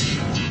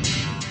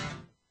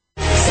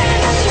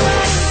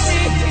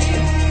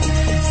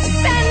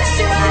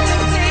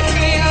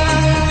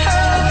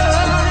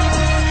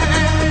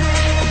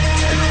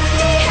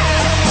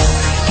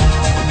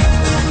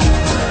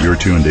 You're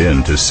tuned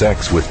in to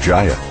Sex with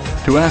Jaiya.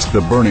 To ask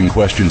the burning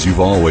questions you've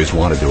always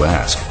wanted to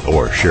ask,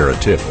 or share a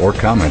tip or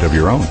comment of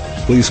your own,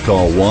 please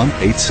call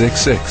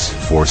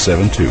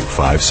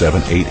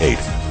 1-866-472-5788.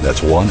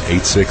 That's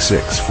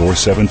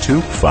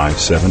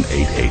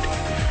 1-866-472-5788.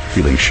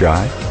 Feeling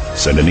shy?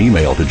 Send an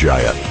email to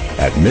Jaiya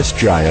at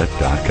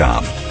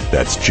MissJaiya.com.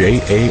 That's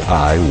Jaiya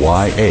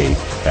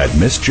at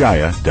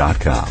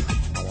MissJaiya.com.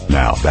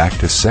 Now back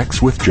to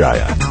Sex with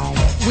Jaiya.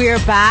 We're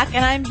back,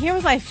 and I'm here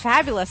with my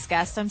fabulous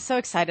guest. I'm so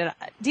excited.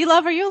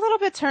 D-Love, are you a little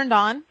bit turned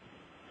on?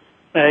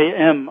 I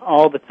am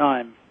all the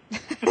time.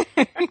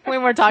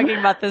 When we're talking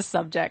about this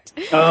subject.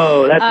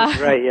 Oh, that's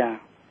right, yeah.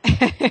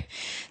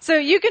 So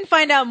you can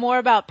find out more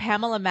about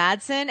Pamela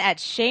Madson at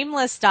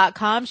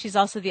shameless.com. She's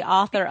also the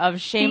author of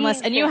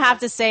Shameless. And you have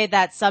to say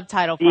that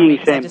subtitle for me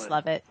because I just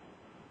love it.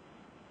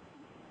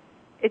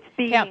 It's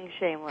Being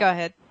Shameless. Go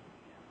ahead.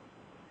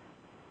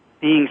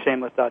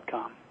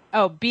 BeingShameless.com.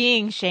 Oh,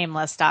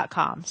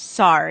 BeingShameless.com.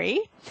 Sorry.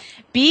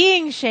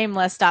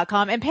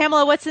 BeingShameless.com. And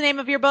Pamela, what's the name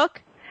of your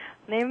book?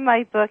 The name of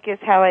my book is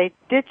How I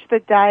Ditched the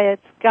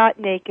Diets, Got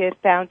Naked,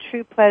 Found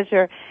True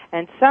Pleasure,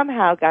 and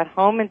Somehow Got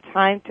Home in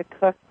Time to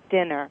Cook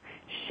Dinner.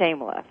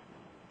 Shameless.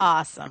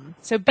 Awesome.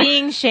 So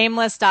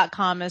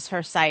BeingShameless.com is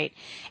her site.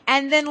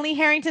 And then Lee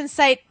Harrington's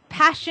site,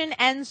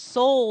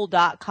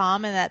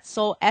 PassionandSoul.com, and that's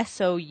soul,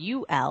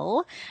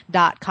 SOUL.com,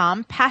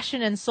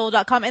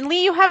 PassionandSoul.com. And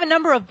Lee, you have a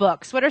number of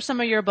books. What are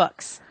some of your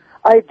books?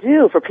 I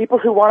do. For people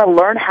who want to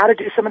learn how to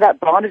do some of that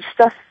bondage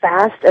stuff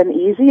fast and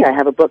easy, I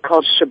have a book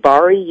called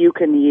Shibari You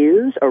Can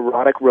Use,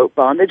 Erotic Rope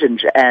Bondage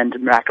and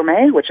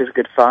Macrame, which is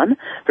good fun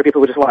for people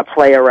who just want to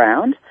play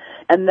around.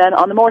 And then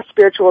on the more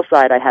spiritual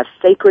side, I have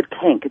Sacred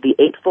Kink, The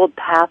Eightfold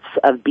Paths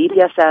of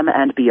BDSM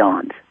and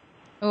Beyond.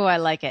 Oh, I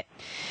like it.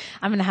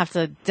 I'm going to have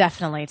to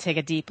definitely take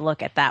a deep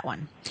look at that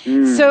one.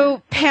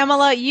 So,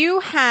 Pamela, you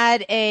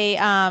had a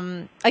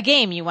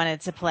game you wanted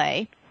to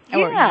play.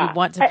 Or you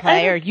want to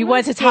play, or you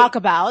want to talk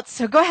about.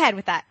 So go ahead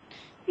with that.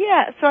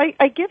 Yeah, so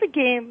I give a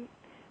game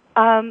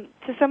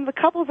to some of the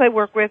couples I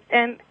work with,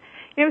 and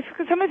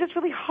sometimes it's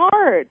really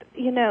hard,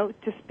 to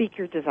speak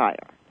your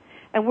desire.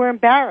 And we're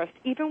embarrassed,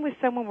 even with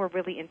someone we're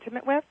really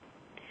intimate with.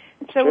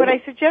 So what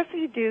I suggest that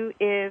you do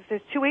is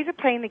there's two ways of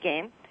playing the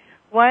game.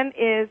 One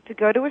is to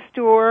go to a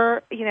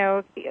store,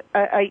 a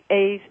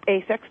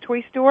sex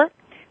toy store.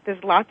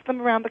 There's lots of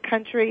them around the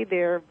country.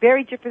 They're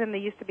very different than they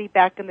used to be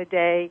back in the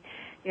day.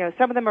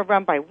 Some of them are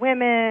run by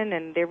women,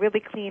 and they're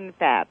really clean and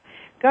fab.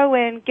 Go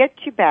in, get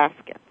your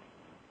baskets,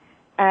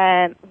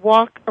 and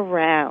walk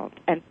around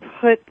and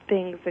put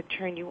things that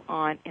turn you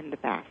on in the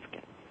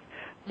baskets.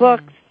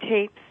 Books,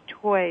 tapes,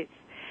 toys.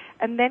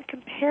 And then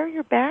compare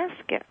your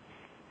baskets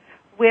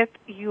with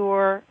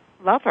your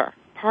lover,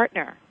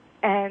 partner.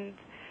 And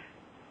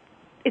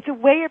it's a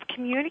way of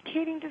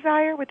communicating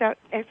desire without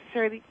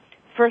necessarily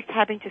first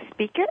having to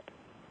speak it.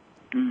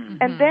 Mm-hmm.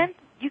 And then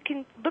you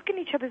can look in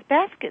each other's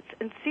baskets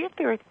and see if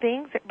there are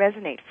things that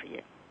resonate for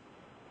you.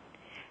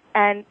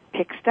 And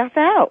pick stuff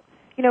out.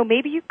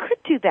 Maybe you could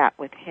do that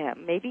with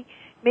him. Maybe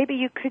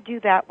you could do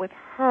that with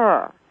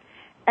her.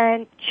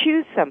 And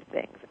choose some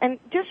things. And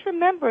just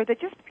remember that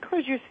just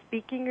because you're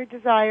speaking your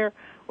desire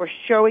or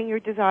showing your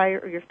desire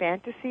or your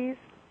fantasies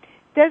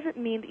doesn't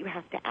mean that you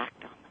have to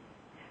act on them.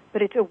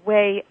 But it's a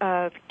way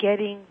of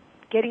getting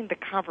the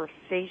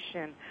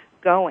conversation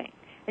going.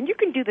 And you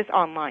can do this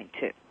online,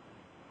 too.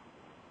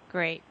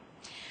 Great.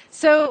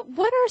 So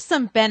what are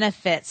some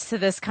benefits to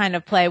this kind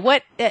of play?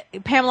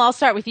 Pamela, I'll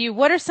start with you.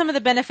 What are some of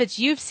the benefits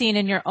you've seen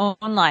in your own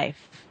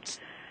life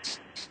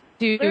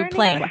to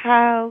playing?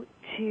 How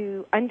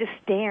to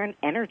understand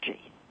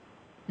energy.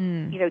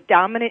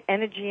 Dominant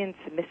energy and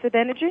submissive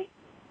energy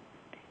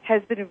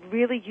has been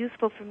really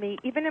useful for me,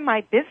 even in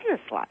my business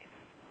life.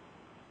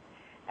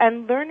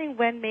 And learning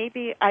when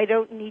maybe I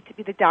don't need to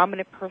be the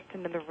dominant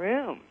person in the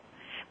room,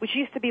 which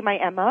used to be my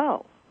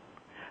MO.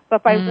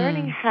 But by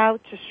learning how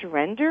to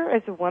surrender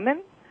as a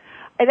woman,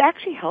 it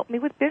actually helped me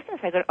with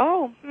business. I go,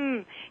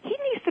 he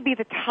needs to be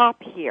the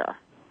top here.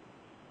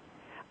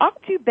 I'll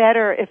do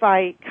better if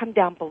I come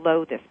down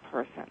below this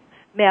person,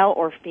 male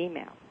or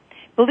female.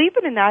 Believe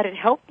it or not, it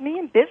helped me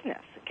in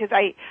business because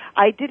I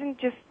didn't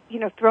just,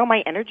 throw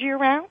my energy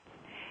around.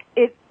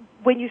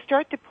 When you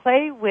start to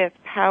play with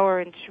power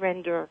and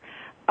surrender,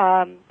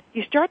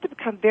 you start to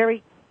become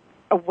very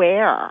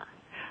aware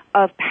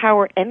of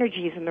power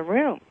energies in the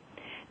room.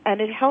 And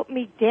it helped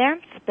me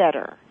dance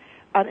better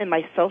in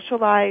my social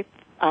life,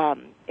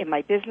 in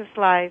my business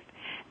life,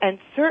 and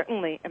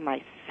certainly in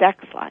my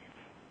sex life.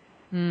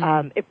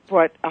 It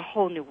brought a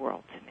whole new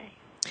world to me.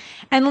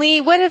 And Lee,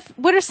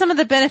 what are some of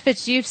the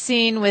benefits you've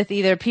seen with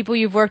either people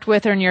you've worked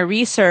with or in your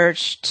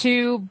research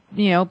to,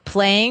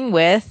 playing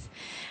with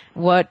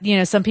what,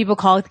 some people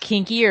call it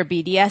kinky or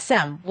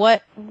BDSM.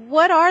 What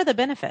are the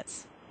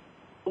benefits?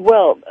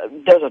 Well,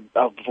 there's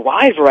a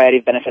wide variety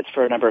of benefits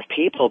for a number of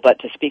people, but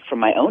to speak from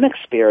my own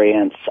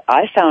experience,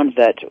 I found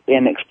that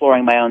in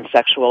exploring my own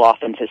sexual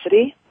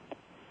authenticity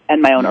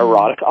and my own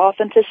erotic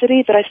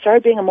authenticity, that I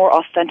started being a more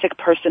authentic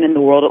person in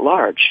the world at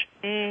large.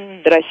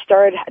 That I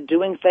started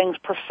doing things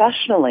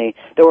professionally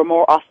that were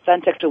more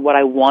authentic to what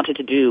I wanted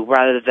to do,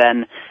 rather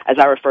than, as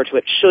I refer to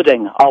it,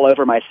 shoulding all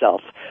over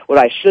myself. What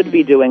I should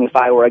be doing if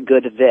I were a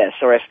good this,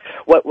 or if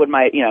what would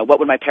my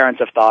parents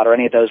have thought, or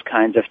any of those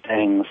kinds of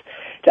things.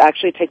 To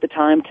actually take the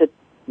time to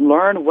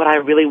learn what I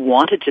really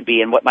wanted to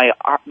be, and what my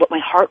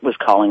heart was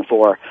calling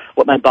for,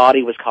 what my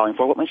body was calling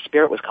for, what my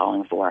spirit was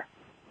calling for.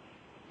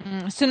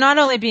 So not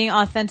only being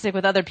authentic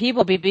with other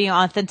people, but being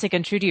authentic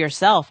and true to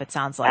yourself, it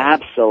sounds like.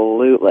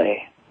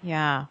 Absolutely.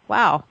 Yeah.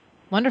 Wow.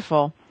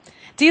 Wonderful.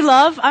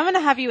 D-Love, I'm going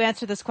to have you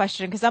answer this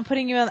question because I'm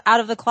putting you out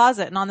of the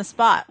closet and on the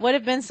spot. What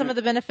have been some of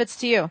the benefits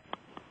to you?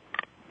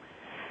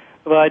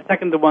 Well, I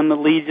second the one that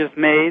Lee just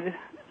made,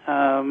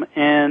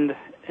 and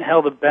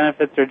hell, the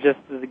benefits are just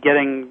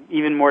getting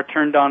even more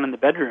turned on in the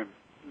bedroom.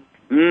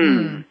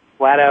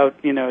 Flat out,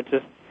 it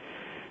just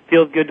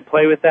feels good to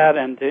play with that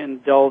and to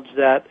indulge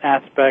that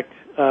aspect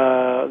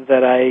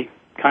that I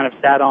kind of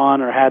sat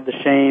on or had the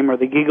shame or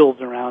the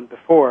giggles around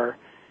before,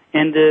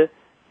 and to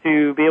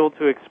be able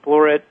to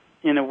explore it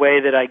in a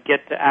way that I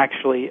get to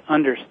actually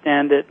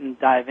understand it and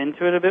dive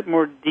into it a bit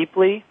more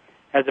deeply,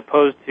 as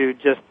opposed to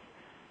just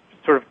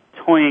sort of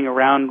toying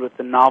around with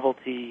the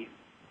novelty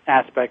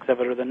aspects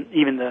of it, or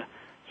even the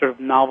sort of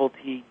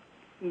novelty,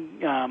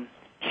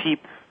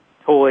 cheap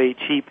toy,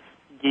 cheap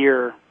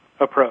gear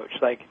approach.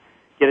 Like,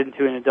 get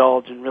into and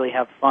indulge and really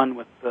have fun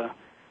with the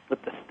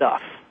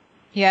stuff.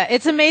 Yeah,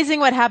 it's amazing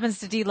what happens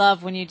to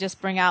D-Love when you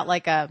just bring out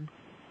like a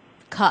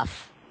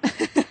cuff.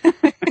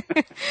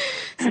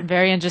 Some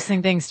very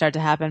interesting things start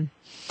to happen.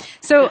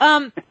 So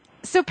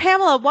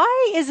Pamela,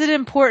 why is it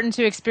important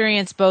to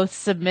experience both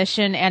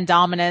submission and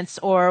dominance,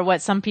 or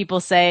what some people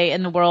say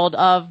in the world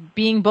of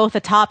being both a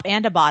top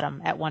and a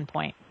bottom at one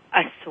point?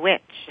 A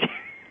switch.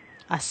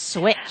 A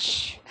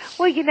switch.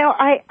 Well,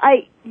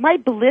 my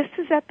bliss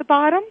is at the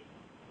bottom,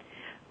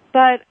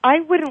 but I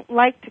wouldn't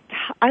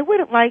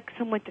like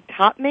someone to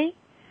top me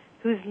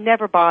who's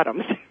never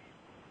bottomed.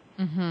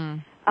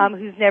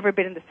 Who's never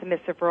been in the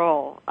submissive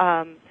role.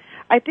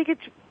 I think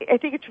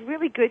it's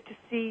really good to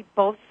see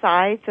both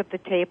sides of the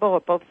table,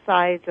 or both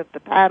sides of the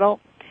paddle.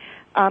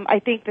 I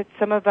think that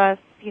some of us,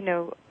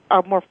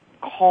 are more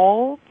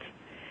called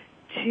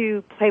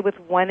to play with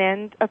one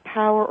end of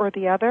power or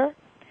the other.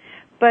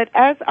 But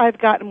as I've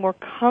gotten more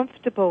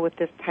comfortable with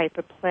this type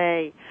of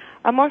play,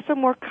 I'm also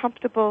more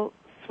comfortable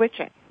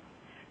switching.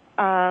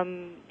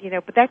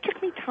 But that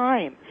took me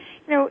time.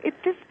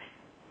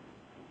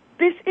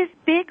 This is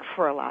big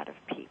for a lot of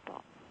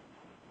people.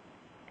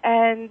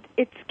 And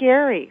it's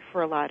scary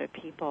for a lot of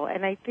people.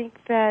 And I think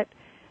that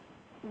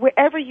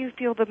wherever you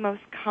feel the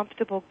most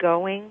comfortable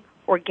going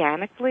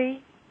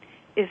organically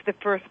is the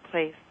first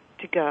place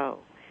to go.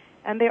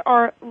 And there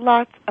are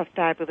lots of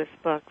fabulous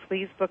books.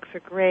 Lee's books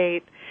are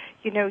great,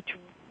 so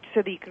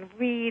that you can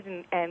read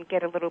and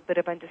get a little bit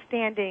of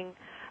understanding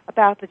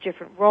about the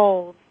different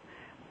roles.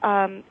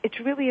 It's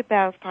really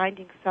about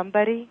finding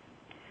somebody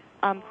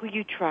who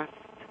you trust.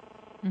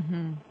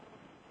 Mm-hmm.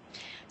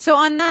 So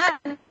on that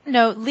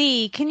note,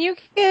 Lee, can you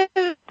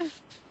give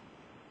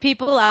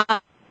people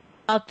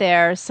out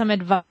there some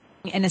advice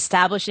in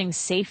establishing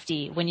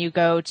safety when you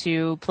go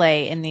to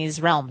play in these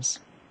realms?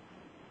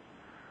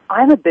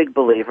 I'm a big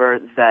believer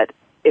that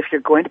if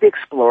you're going to be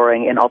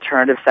exploring in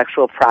alternative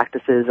sexual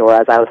practices, or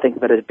as I would think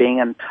of it as being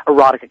an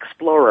erotic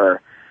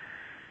explorer,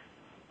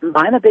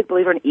 I'm a big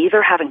believer in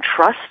either having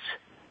trust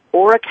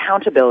or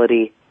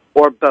accountability,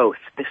 or both,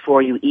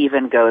 before you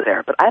even go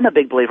there. But I'm a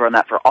big believer in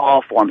that for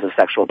all forms of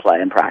sexual play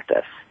and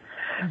practice.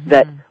 Mm-hmm.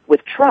 That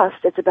with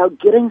trust, it's about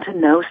getting to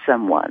know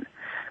someone,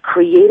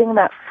 creating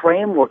that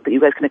framework that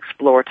you guys can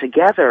explore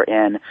together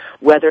in,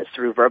 whether it's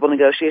through verbal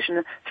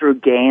negotiation, through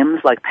games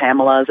like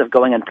Pamela's of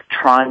going and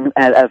trying,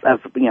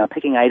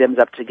 picking items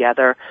up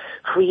together,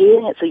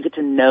 creating it so you get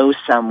to know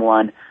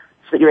someone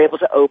so that you're able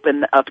to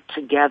open up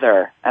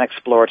together and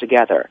explore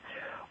together.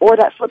 Or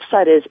that flip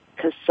side is,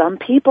 because some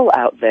people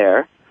out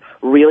there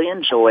really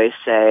enjoy,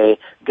 say,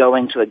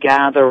 going to a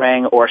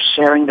gathering or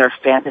sharing their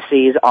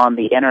fantasies on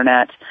the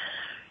internet,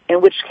 in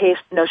which case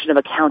the notion of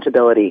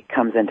accountability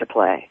comes into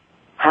play.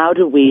 How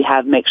do we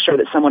make sure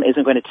that someone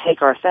isn't going to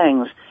take our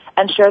things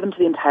and share them to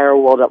the entire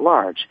world at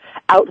large?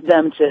 Out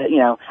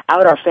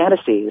our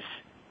fantasies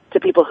to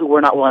people who we're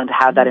not willing to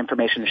have that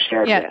information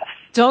shared with.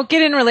 Don't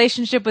get in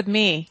relationship with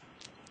me.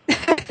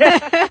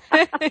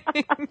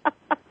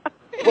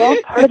 Well,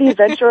 part of the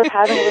adventure of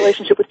having a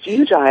relationship with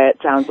you, Jaiya, it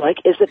sounds like,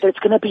 is that there's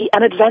going to be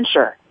an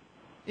adventure.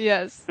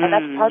 Yes. And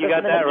that's part of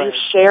something that we've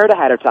shared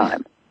ahead of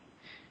time.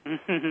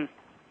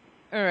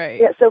 All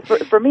right. Yeah, so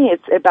for me,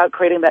 it's about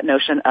creating that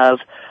notion of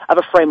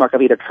a framework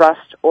of either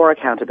trust or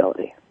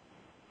accountability.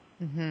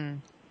 Mm-hmm.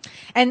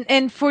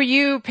 And for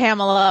you,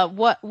 Pamela,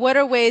 what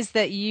are ways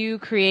that you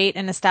create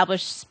and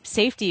establish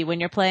safety when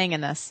you're playing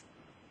in this?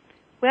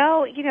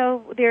 Well,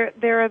 there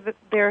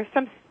are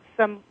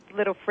some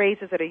little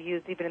phrases that are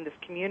used even in this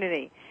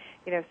community.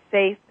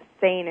 Safe,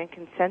 sane, and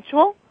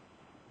consensual.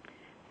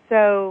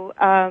 So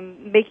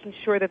making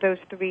sure that those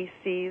 3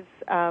 C's,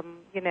 are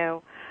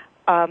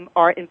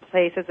in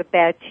place. As a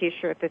bad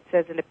T-shirt that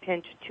says in a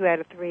pinch, 2 out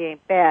of 3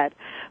 ain't bad.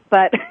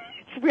 But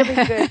it's really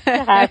good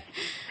to have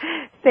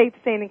safe,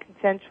 sane, and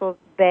consensual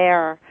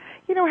there.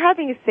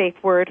 Having a safe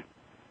word,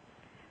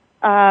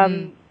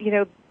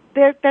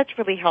 that's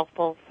really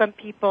helpful. Some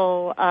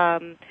people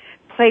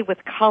play with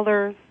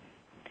colors,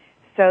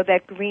 so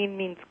that green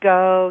means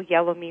go,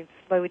 yellow means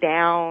slow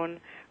down,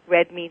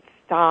 red means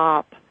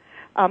stop.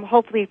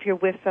 Hopefully if you're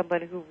with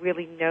someone who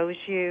really knows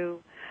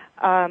you,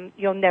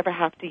 you'll never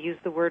have to use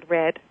the word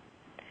red,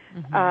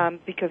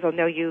 because they'll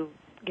know you,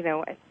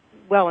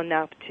 well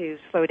enough to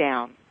slow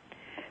down.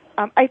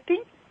 I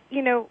think,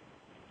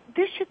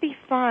 this should be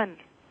fun.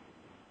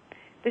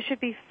 This should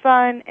be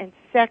fun and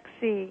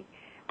sexy.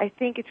 I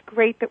think it's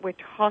great that we're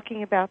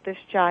talking about this,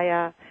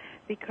 Jaiya,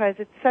 because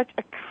it's such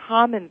a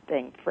common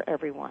thing for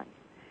everyone.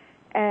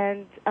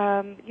 And,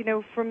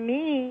 for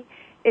me,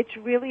 it's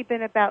really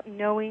been about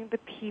knowing the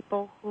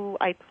people who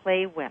I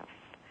play with.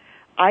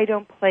 I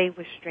don't play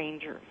with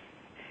strangers.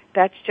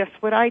 That's just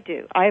what I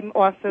do. I'm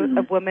also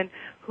a woman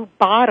who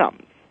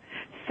bottoms.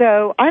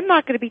 So I'm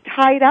not going to be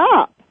tied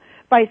up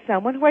by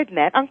someone who I've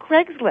met on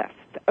Craigslist,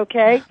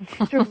 okay?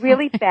 It's a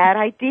really bad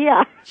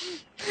idea.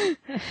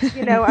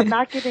 I'm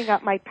not giving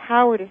up my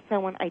power to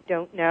someone I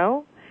don't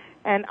know.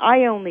 And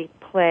I only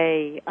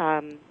play,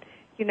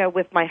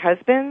 with my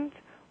husband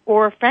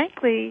or,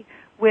 frankly,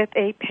 with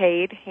a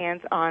paid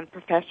hands-on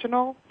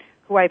professional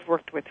who I've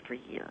worked with for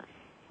years.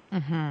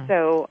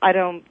 So I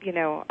don't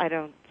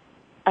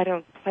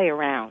play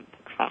around.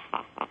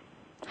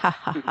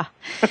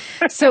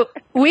 So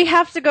we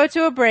have to go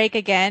to a break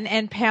again,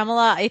 and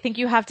Pamela, I think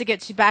you have to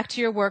get back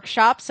to your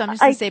workshop. So I'm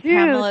just going to say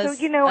Pamela's.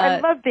 So I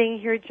love being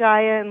here,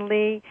 Jaiya and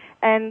Lee,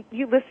 and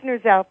you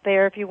listeners out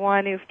there. If you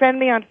want to friend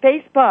me on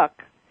Facebook,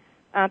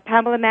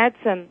 Pamela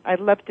Madson. I'd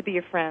love to be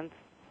your friend.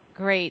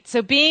 Great.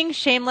 So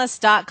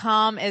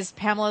beingshameless.com is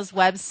Pamela's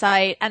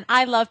website. And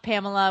I love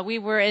Pamela. We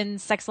were in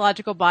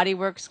sexological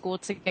bodywork school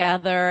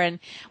together, and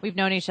we've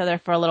known each other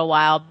for a little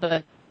while.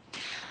 But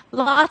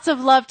lots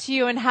of love to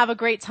you, and have a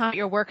great time at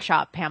your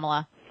workshop,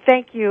 Pamela.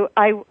 Thank you.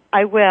 I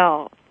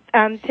will.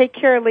 Take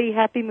care, Lee.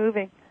 Happy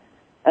moving.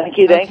 Thank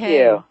you. Thank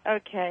you.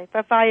 Okay.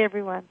 Bye-bye,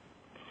 everyone.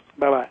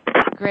 Bye-bye.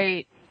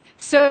 Great.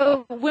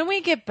 So when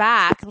we get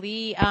back,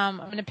 Lee, I'm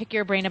going to pick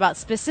your brain about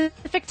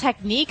specific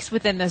techniques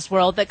within this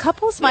world that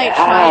couples might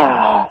try at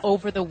home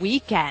over the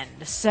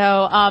weekend.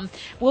 So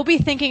we'll be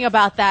thinking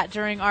about that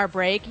during our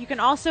break. You can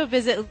also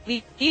visit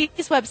Lee's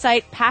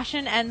website,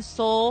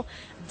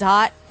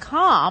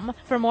 passionandsoul.com,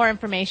 for more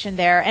information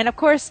there. And, of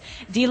course,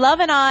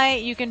 D-Love and I,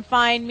 you can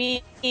find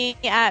me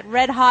at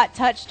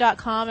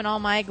redhottouch.com and all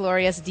my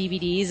glorious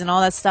DVDs and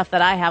all that stuff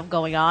that I have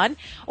going on.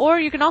 Or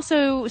you can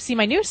also see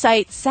my new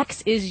site,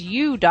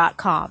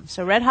 sexisyou.com.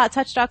 So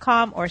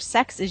redhottouch.com or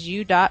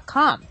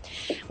sexisyou.com.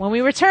 When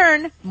we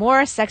return,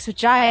 more Sex with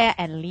Jaiya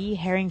and Lee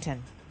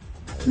Harrington.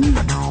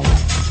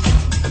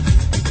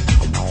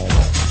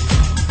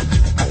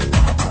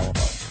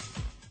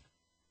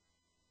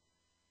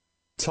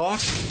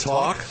 Talk,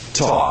 talk,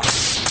 talk.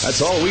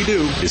 That's all we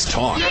do is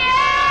talk.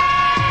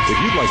 If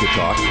you'd like to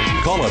talk,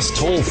 call us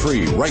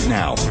toll-free right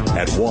now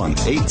at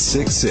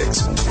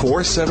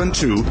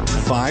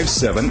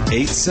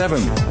 1-866-472-5787.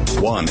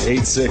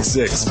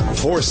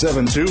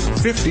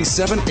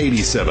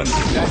 1-866-472-5787.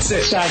 That's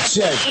it.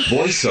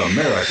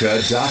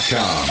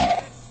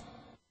 VoiceAmerica.com.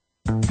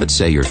 Let's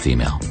say you're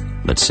female.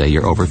 Let's say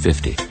you're over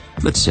 50.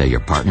 Let's say your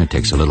partner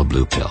takes a little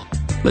blue pill.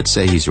 Let's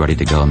say he's ready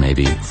to go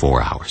maybe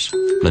 4 hours.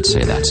 Let's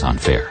say that's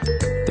unfair.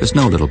 There's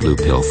no little blue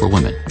pill for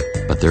women,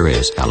 but there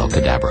is Aloe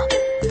Cadabra,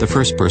 the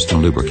first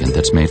personal lubricant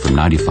that's made from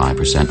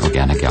 95%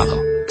 organic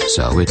aloe.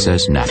 So it's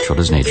as natural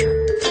as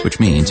nature, which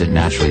means it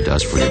naturally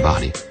does for your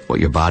body what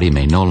your body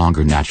may no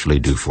longer naturally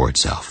do for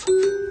itself.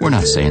 We're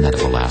not saying that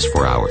it will last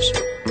 4 hours,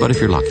 but if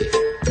you're lucky,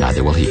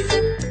 neither will he.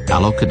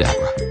 Aloe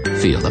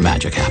Cadabra. Feel the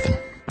magic happen.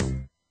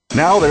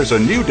 Now there's a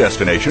new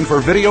destination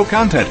for video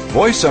content,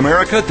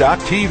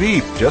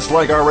 VoiceAmerica.tv. Just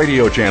like our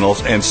radio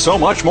channels and so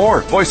much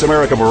more. Voice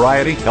America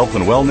Variety, Health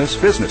and Wellness,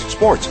 Business,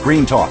 Sports,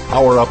 Green Talk,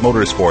 Power Up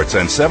Motorsports,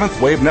 and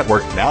Seventh Wave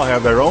Network now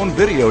have their own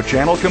video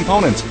channel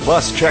components.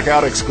 Plus, check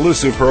out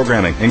exclusive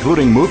programming,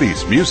 including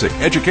movies, music,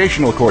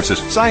 educational courses,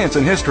 science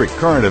and history,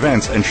 current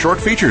events, and short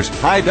features.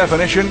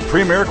 High-definition,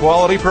 premier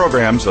quality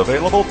programs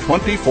available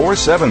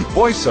 24/7.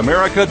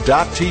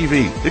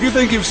 VoiceAmerica.tv. If you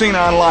think you've seen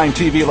online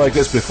TV like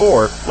this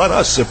before, let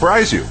us surprise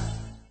you.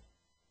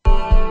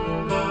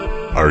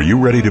 Are you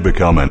ready to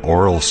become an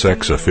oral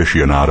sex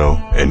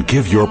aficionado and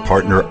give your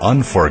partner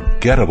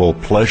unforgettable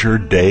pleasure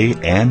day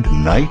and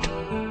night?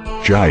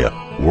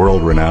 Jaiya,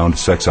 world-renowned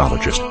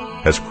sexologist,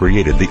 has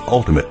created the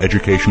ultimate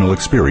educational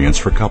experience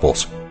for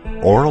couples.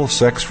 Oral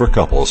Sex for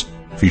Couples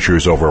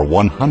features over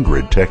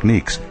 100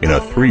 techniques in a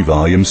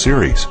 3-volume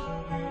series.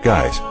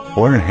 Guys,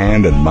 learn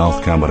hand and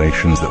mouth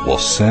combinations that will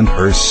send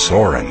her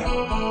soaring.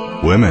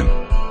 Women,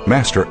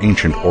 master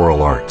ancient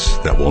oral arts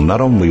that will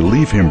not only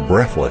leave him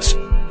breathless,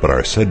 but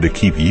are said to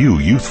keep you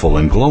youthful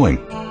and glowing.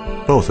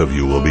 Both of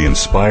you will be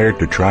inspired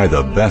to try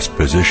the best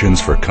positions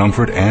for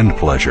comfort and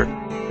pleasure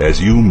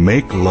as you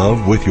make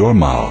love with your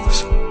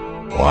mouths.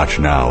 Watch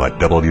now at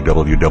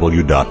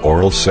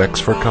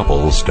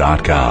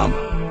www.oralsexforcouples.com.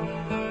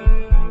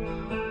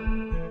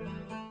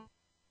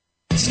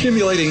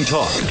 Stimulating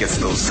talk. Gets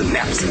those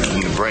synapses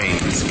in the brain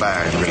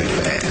firing really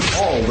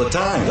fast. All the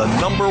time. The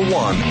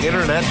 #1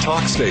 Internet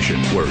talk station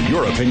where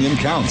your opinion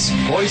counts.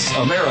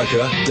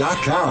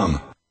 VoiceAmerica.com.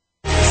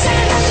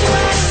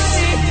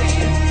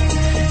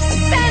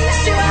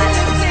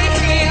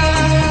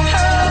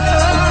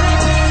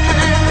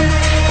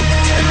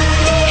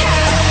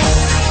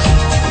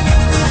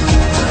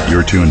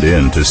 You're tuned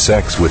in to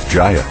Sex with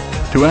Jaiya.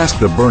 To ask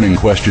the burning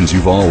questions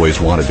you've always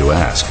wanted to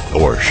ask,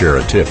 or share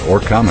a tip or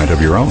comment of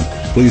your own,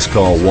 please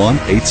call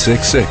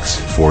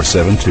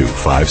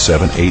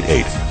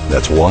 1-866-472-5788.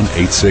 That's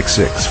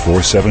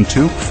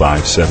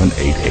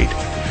 1-866-472-5788.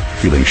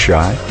 Feeling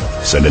shy?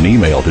 Send an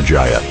email to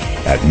Jaiya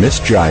at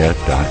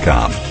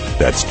MissJaiya.com.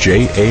 That's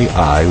Jaiya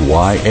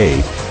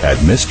at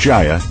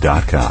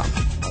MissJaiya.com.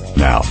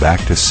 Now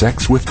back to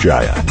Sex with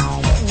Jaiya.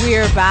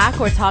 We're back.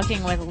 We're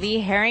talking with Lee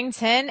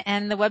Harrington,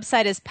 and the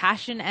website is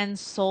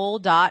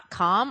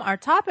passionandsoul.com. Our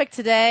topic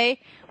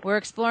today, we're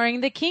exploring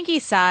the kinky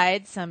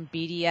side, some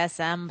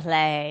BDSM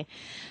play.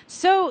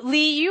 So,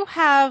 Lee, you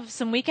have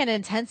some weekend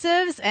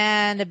intensives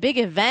and a big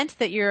event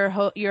that you're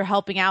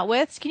helping out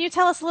with. Can you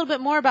tell us a little bit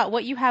more about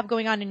what you have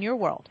going on in your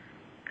world?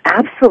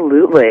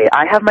 Absolutely.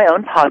 I have my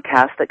own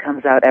podcast that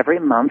comes out every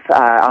month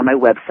on my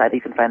website.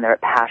 You can find there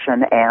at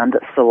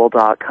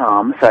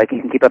passionandsoul.com, so you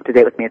can keep up to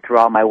date with me through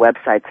all my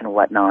websites and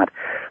whatnot.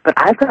 But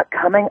I've got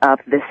coming up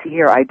this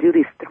year, I do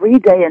these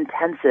 3-day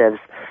intensives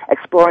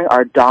exploring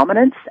our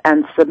dominance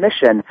and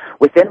submission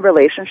within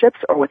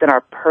relationships or within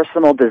our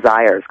personal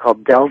desires,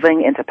 called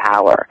Delving into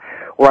Power,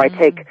 where I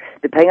take,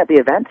 depending on the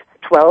event,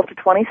 12 to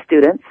 20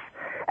 students,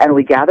 and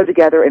we gather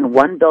together in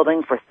one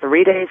building for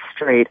 3 days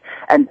straight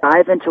and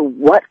dive into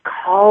what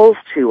calls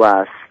to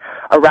us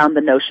around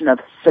the notion of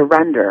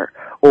surrender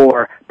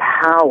or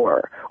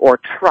power or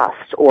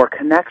trust or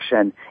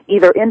connection,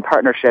 either in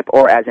partnership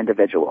or as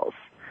individuals.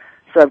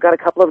 So I've got a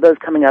couple of those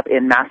coming up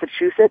in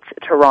Massachusetts,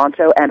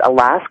 Toronto, and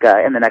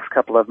Alaska in the next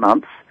couple of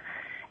months.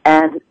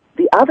 And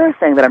the other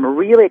thing that I'm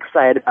really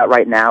excited about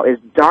right now is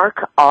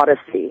Dark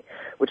Odyssey,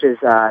 which is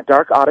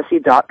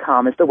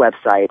darkodyssey.com is the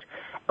website.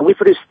 And we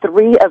produce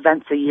 3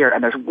 events a year,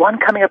 and there's one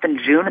coming up in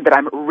June that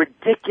I'm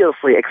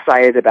ridiculously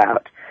excited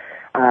about.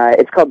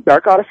 It's called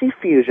Dark Odyssey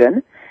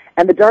Fusion,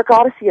 and the Dark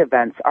Odyssey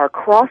events are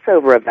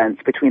crossover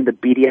events between the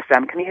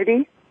BDSM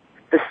community,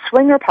 the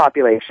swinger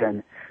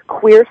population,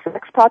 queer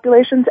sex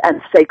populations, and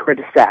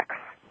sacred sex.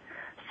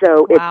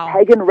 So it's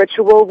pagan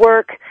ritual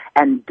work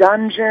and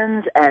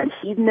dungeons and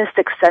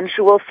hedonistic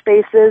sensual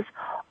spaces,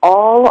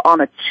 all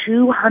on a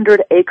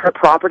 200-acre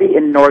property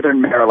in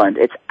northern Maryland.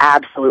 It's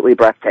absolutely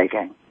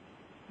breathtaking.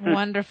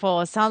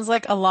 Wonderful. It sounds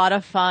like a lot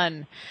of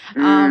fun.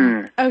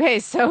 Okay,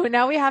 so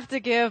now we have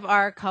to give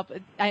our couple.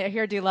 I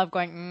hear D-Love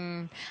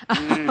going,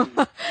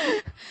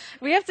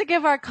 We have to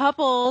give our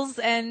couples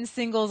and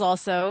singles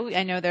also.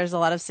 I know there's a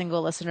lot of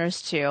single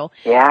listeners too.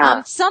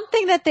 Yeah.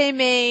 Something that they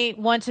may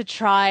want to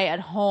try at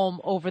home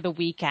over the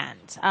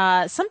weekend.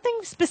 Something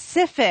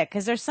specific.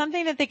 Is there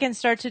something that they can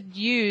start to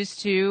use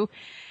to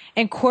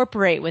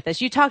incorporate with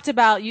this? You talked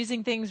about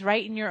using things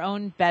right in your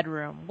own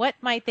bedroom. What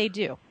might they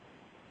do?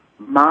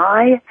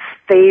 My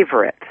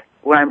favorite,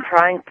 when I'm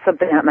trying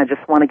something out and I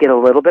just want to get a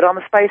little bit on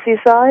the spicy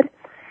side,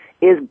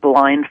 is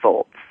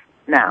blindfolds.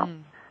 Now,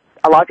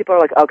 a lot of people are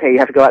like, okay, you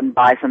have to go out and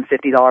buy some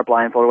 $50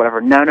 blindfold or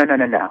whatever. No.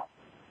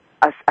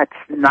 A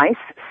nice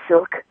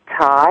silk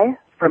tie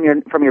from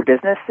your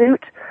business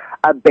suit,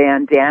 a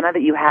bandana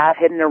that you have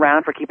hidden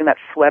around for keeping that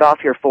sweat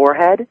off your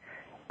forehead,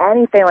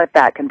 anything like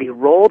that can be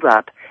rolled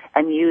up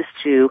and used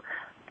to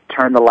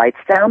turn the lights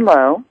down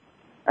low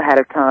ahead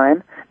of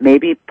time,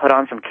 maybe put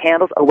on some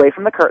candles away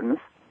from the curtains.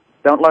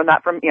 Don't learn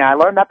that I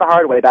learned that the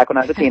hard way back when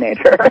I was a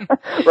teenager,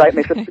 right?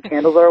 Make sure the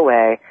candles are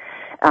away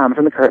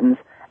from the curtains,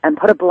 and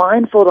put a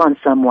blindfold on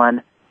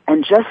someone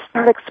and just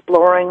start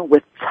exploring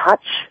with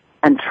touch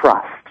and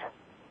trust.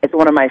 It's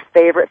one of my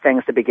favorite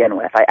things to begin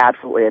with. I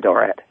absolutely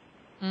adore it.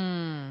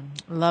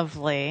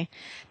 Lovely.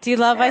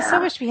 D-Love, I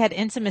so wish we had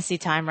intimacy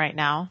time right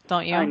now,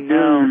 don't you? I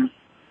know.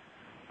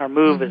 Our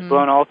move has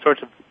blown all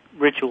sorts of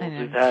rituals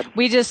we've had.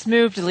 We just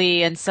moved,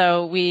 Lee, and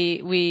so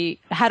we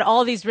had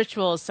all these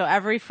rituals. So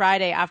every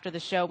Friday after the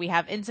show, we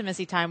have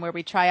intimacy time where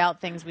we try out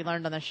things we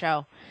learned on the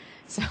show.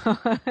 So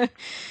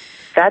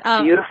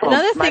that's beautiful.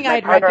 Another thing my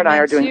I'd partner and I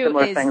are recommend doing too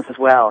similar is things as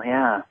well.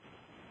 Yeah.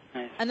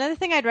 another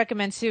thing I'd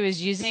recommend too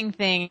is using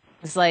things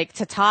like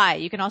to tie.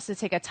 You can also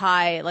take a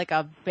tie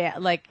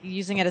like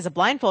using it as a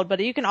blindfold, but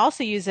you can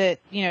also use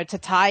it, to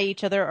tie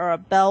each other, or a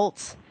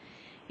belt.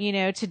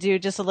 to do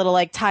just a little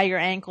like tie your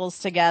ankles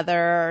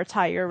together or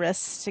tie your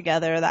wrists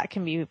together. That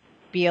can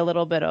be a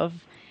little bit of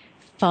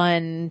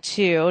fun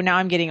too. Now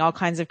I'm getting all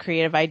kinds of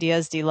creative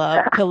ideas,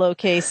 D-Love.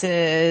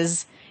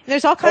 Pillowcases.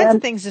 There's all kinds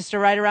of things just to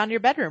ride around your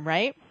bedroom,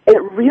 right?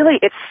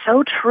 It's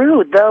so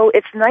true, though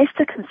it's nice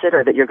to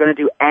consider that you're going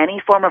to do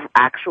any form of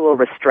actual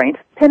restraint.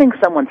 Pinning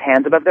someone's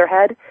hands above their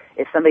head,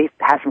 if somebody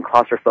has some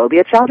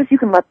claustrophobia challenges, you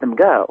can let them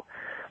go.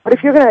 But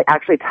if you're going to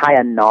actually tie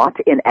a knot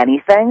in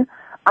anything,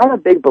 I'm a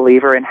big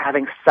believer in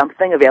having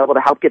something available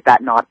to help get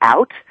that knot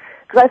out,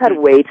 because I've had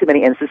way too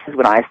many instances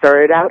when I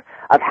started out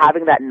of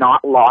having that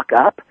knot lock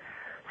up.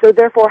 So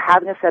therefore,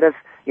 having a set of,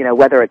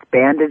 whether it's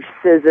bandage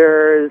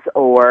scissors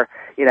or,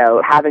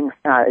 having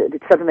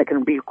something that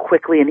can be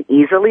quickly and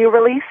easily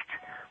released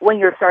when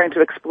you're starting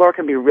to explore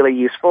can be really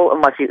useful,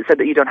 unless you said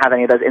that you don't have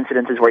any of those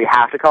incidences where you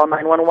have to call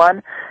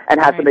 911 and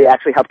have somebody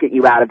actually help get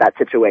you out of that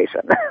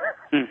situation.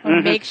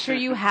 Well, make sure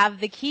you have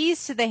the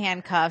keys to the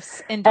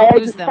handcuffs and don't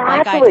lose them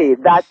like I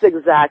did. That's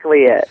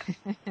exactly it.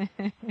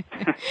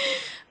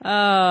 Oh,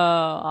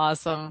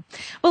 awesome.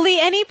 Well,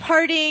 Lee,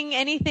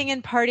 anything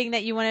in parting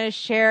that you want to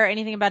share,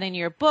 anything about any of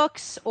your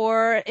books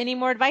or any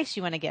more advice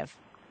you want to give?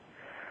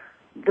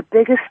 The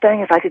biggest thing,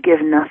 if I could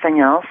give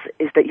nothing else,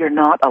 is that you're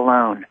not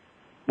alone.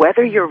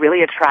 Whether you're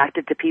really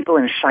attracted to people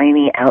in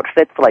shiny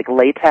outfits like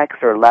latex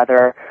or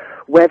leather,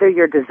 whether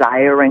you're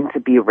desiring to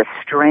be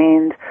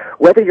restrained,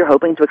 whether you're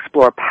hoping to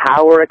explore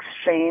power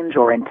exchange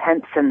or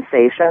intense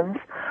sensations,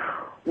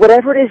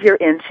 whatever it is you're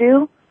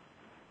into,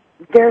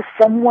 there's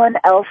someone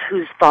else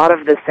who's thought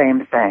of the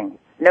same thing.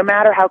 No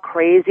matter how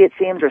crazy it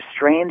seems or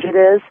strange it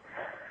is,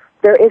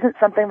 there isn't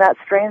something that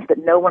strange that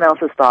no one else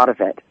has thought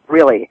of it.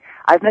 Really.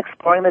 I've been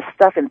exploring this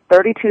stuff in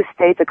 32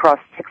 states across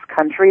 6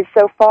 countries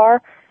so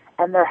far,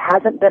 and there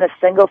hasn't been a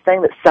single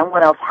thing that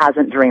someone else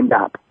hasn't dreamed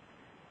up.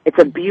 It's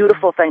a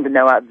beautiful thing to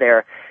know out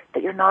there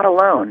that you're not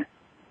alone,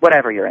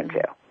 whatever you're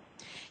into.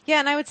 Yeah,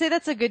 and I would say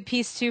that's a good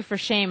piece, too, for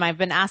shame. I've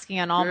been asking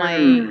on all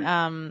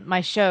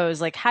my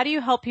shows, like, how do you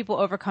help people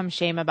overcome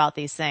shame about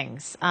these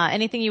things?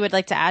 Anything you would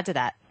like to add to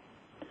that?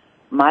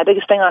 My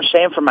biggest thing on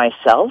shame for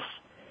myself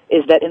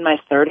is that in my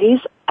 30s,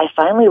 I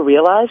finally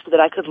realized that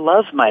I could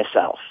love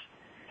myself.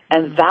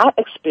 And that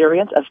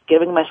experience of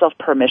giving myself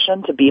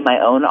permission to be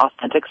my own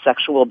authentic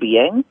sexual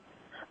being,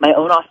 my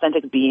own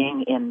authentic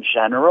being in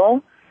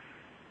general,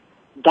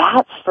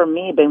 that's, for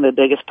me, been the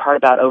biggest part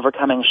about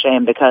overcoming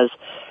shame, because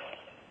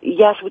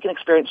yes, we can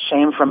experience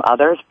shame from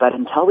others, but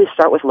until we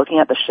start with looking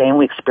at the shame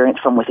we experience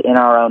from within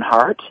our own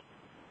heart,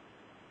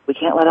 we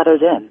can't let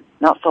others in,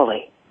 not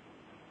fully.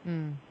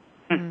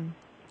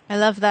 I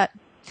love that.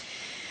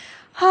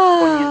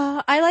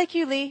 I like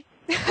you, Lee.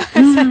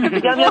 Yum,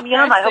 yum,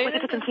 yum. I hope we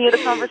get to continue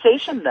the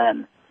conversation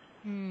then.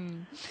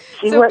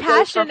 So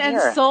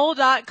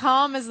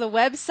passionandsoul.com is the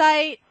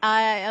website.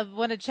 I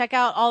want to check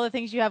out all the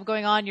things you have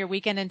going on, your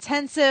weekend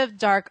intensive,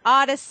 Dark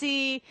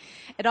Odyssey.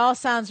 It all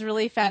sounds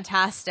really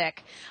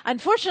fantastic.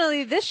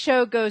 Unfortunately, this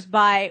show goes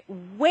by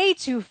way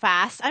too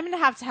fast. I'm going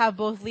to have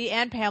both Lee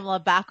and Pamela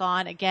back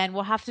on again.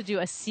 We'll have to do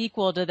a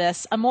sequel to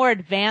this, a more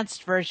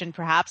advanced version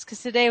perhaps,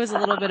 because today was a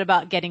little bit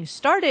about getting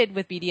started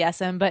with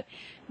BDSM, but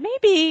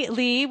maybe,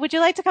 Lee, would you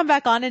like to come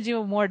back on and do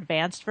a more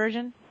advanced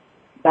version?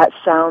 That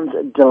sounds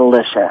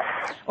delicious.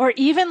 Or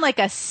even like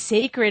a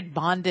sacred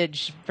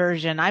bondage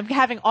version. I'm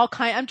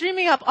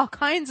dreaming up all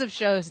kinds of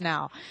shows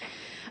now.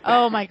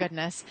 Oh my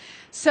goodness.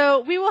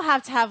 So we will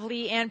have to have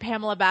Lee and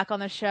Pamela back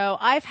on the show.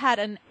 I've had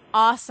an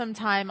awesome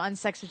time on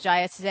Sex with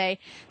Jaiya today.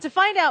 To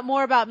find out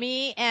more about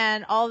me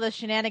and all the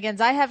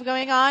shenanigans I have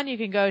going on, you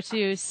can go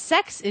to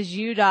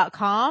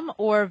sexisyou.com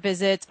or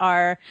visit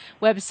our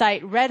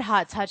website,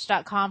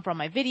 redhottouch.com, for all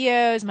my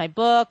videos, my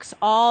books,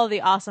 all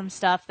the awesome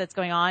stuff that's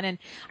going on. And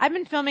I've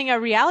been filming a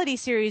reality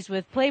series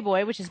with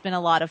Playboy, which has been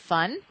a lot of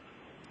fun.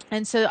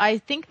 And so I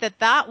think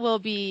that will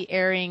be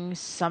airing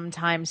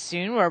sometime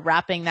soon. We're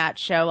wrapping that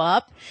show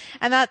up.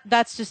 And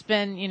that's just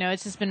been,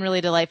 it's just been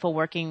really delightful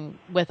working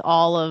with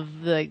all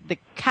of the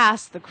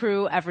cast, the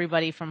crew,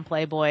 everybody from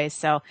Playboy.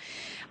 So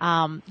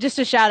just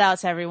a shout out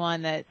to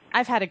everyone that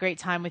I've had a great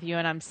time with you,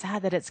 and I'm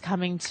sad that it's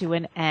coming to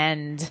an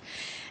end.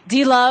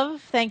 D-Love,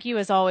 thank you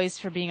as always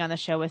for being on the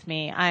show with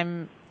me.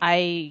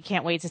 I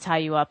can't wait to tie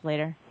you up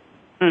later.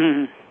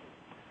 I'm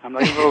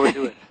looking forward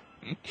to it.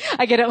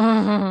 I get it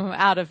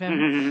out of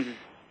him.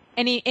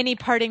 Any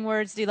parting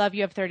words, D-Love?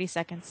 You have 30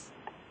 seconds.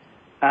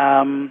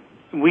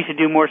 We should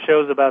do more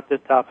shows about this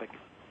topic.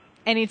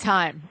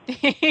 Anytime.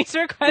 He's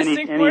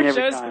requesting more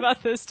shows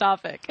about this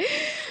topic.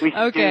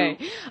 Okay.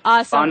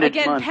 Awesome. Bondage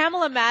Again, month.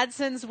 Pamela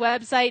Madson's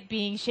website,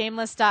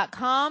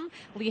 beingshameless.com.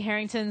 Lee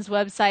Harrington's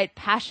website,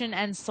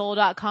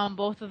 passionandsoul.com.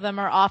 Both of them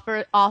are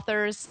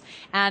authors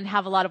and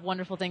have a lot of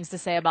wonderful things to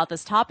say about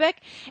this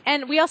topic.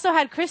 And we also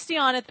had Kristy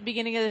on at the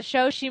beginning of the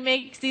show. She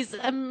makes these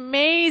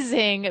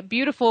amazing,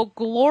 beautiful,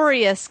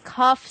 glorious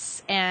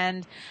cuffs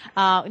and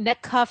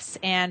neck cuffs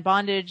and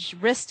bondage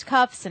wrist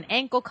cuffs and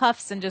ankle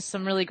cuffs and just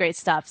some really great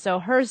stuff. So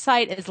her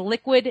site is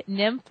Liquid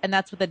Nymph, and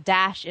that's with a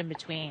dash in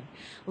between.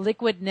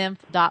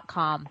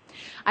 liquidnymph.com.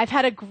 I've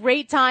had a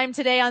great time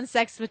today on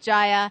Sex with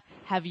Jaiya.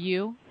 Have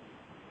you?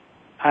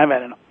 I've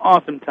had an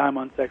awesome time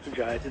on Sex with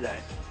Jaiya today.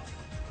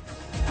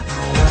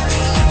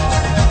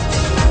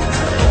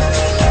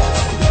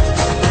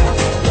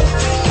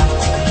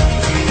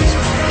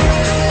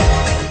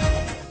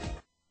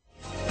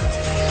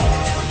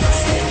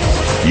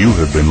 You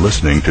have been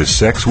listening to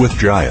Sex with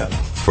Jaiya.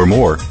 For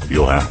more,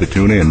 you'll have to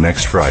tune in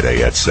next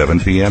Friday at 7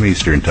 p.m.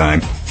 Eastern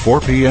Time, 4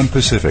 p.m.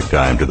 Pacific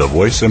Time to the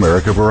Voice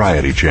America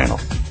Variety Channel.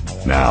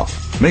 Now,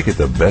 make it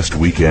the best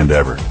weekend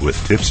ever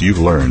with tips you've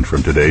learned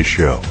from today's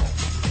show.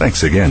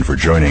 Thanks again for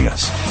joining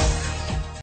us.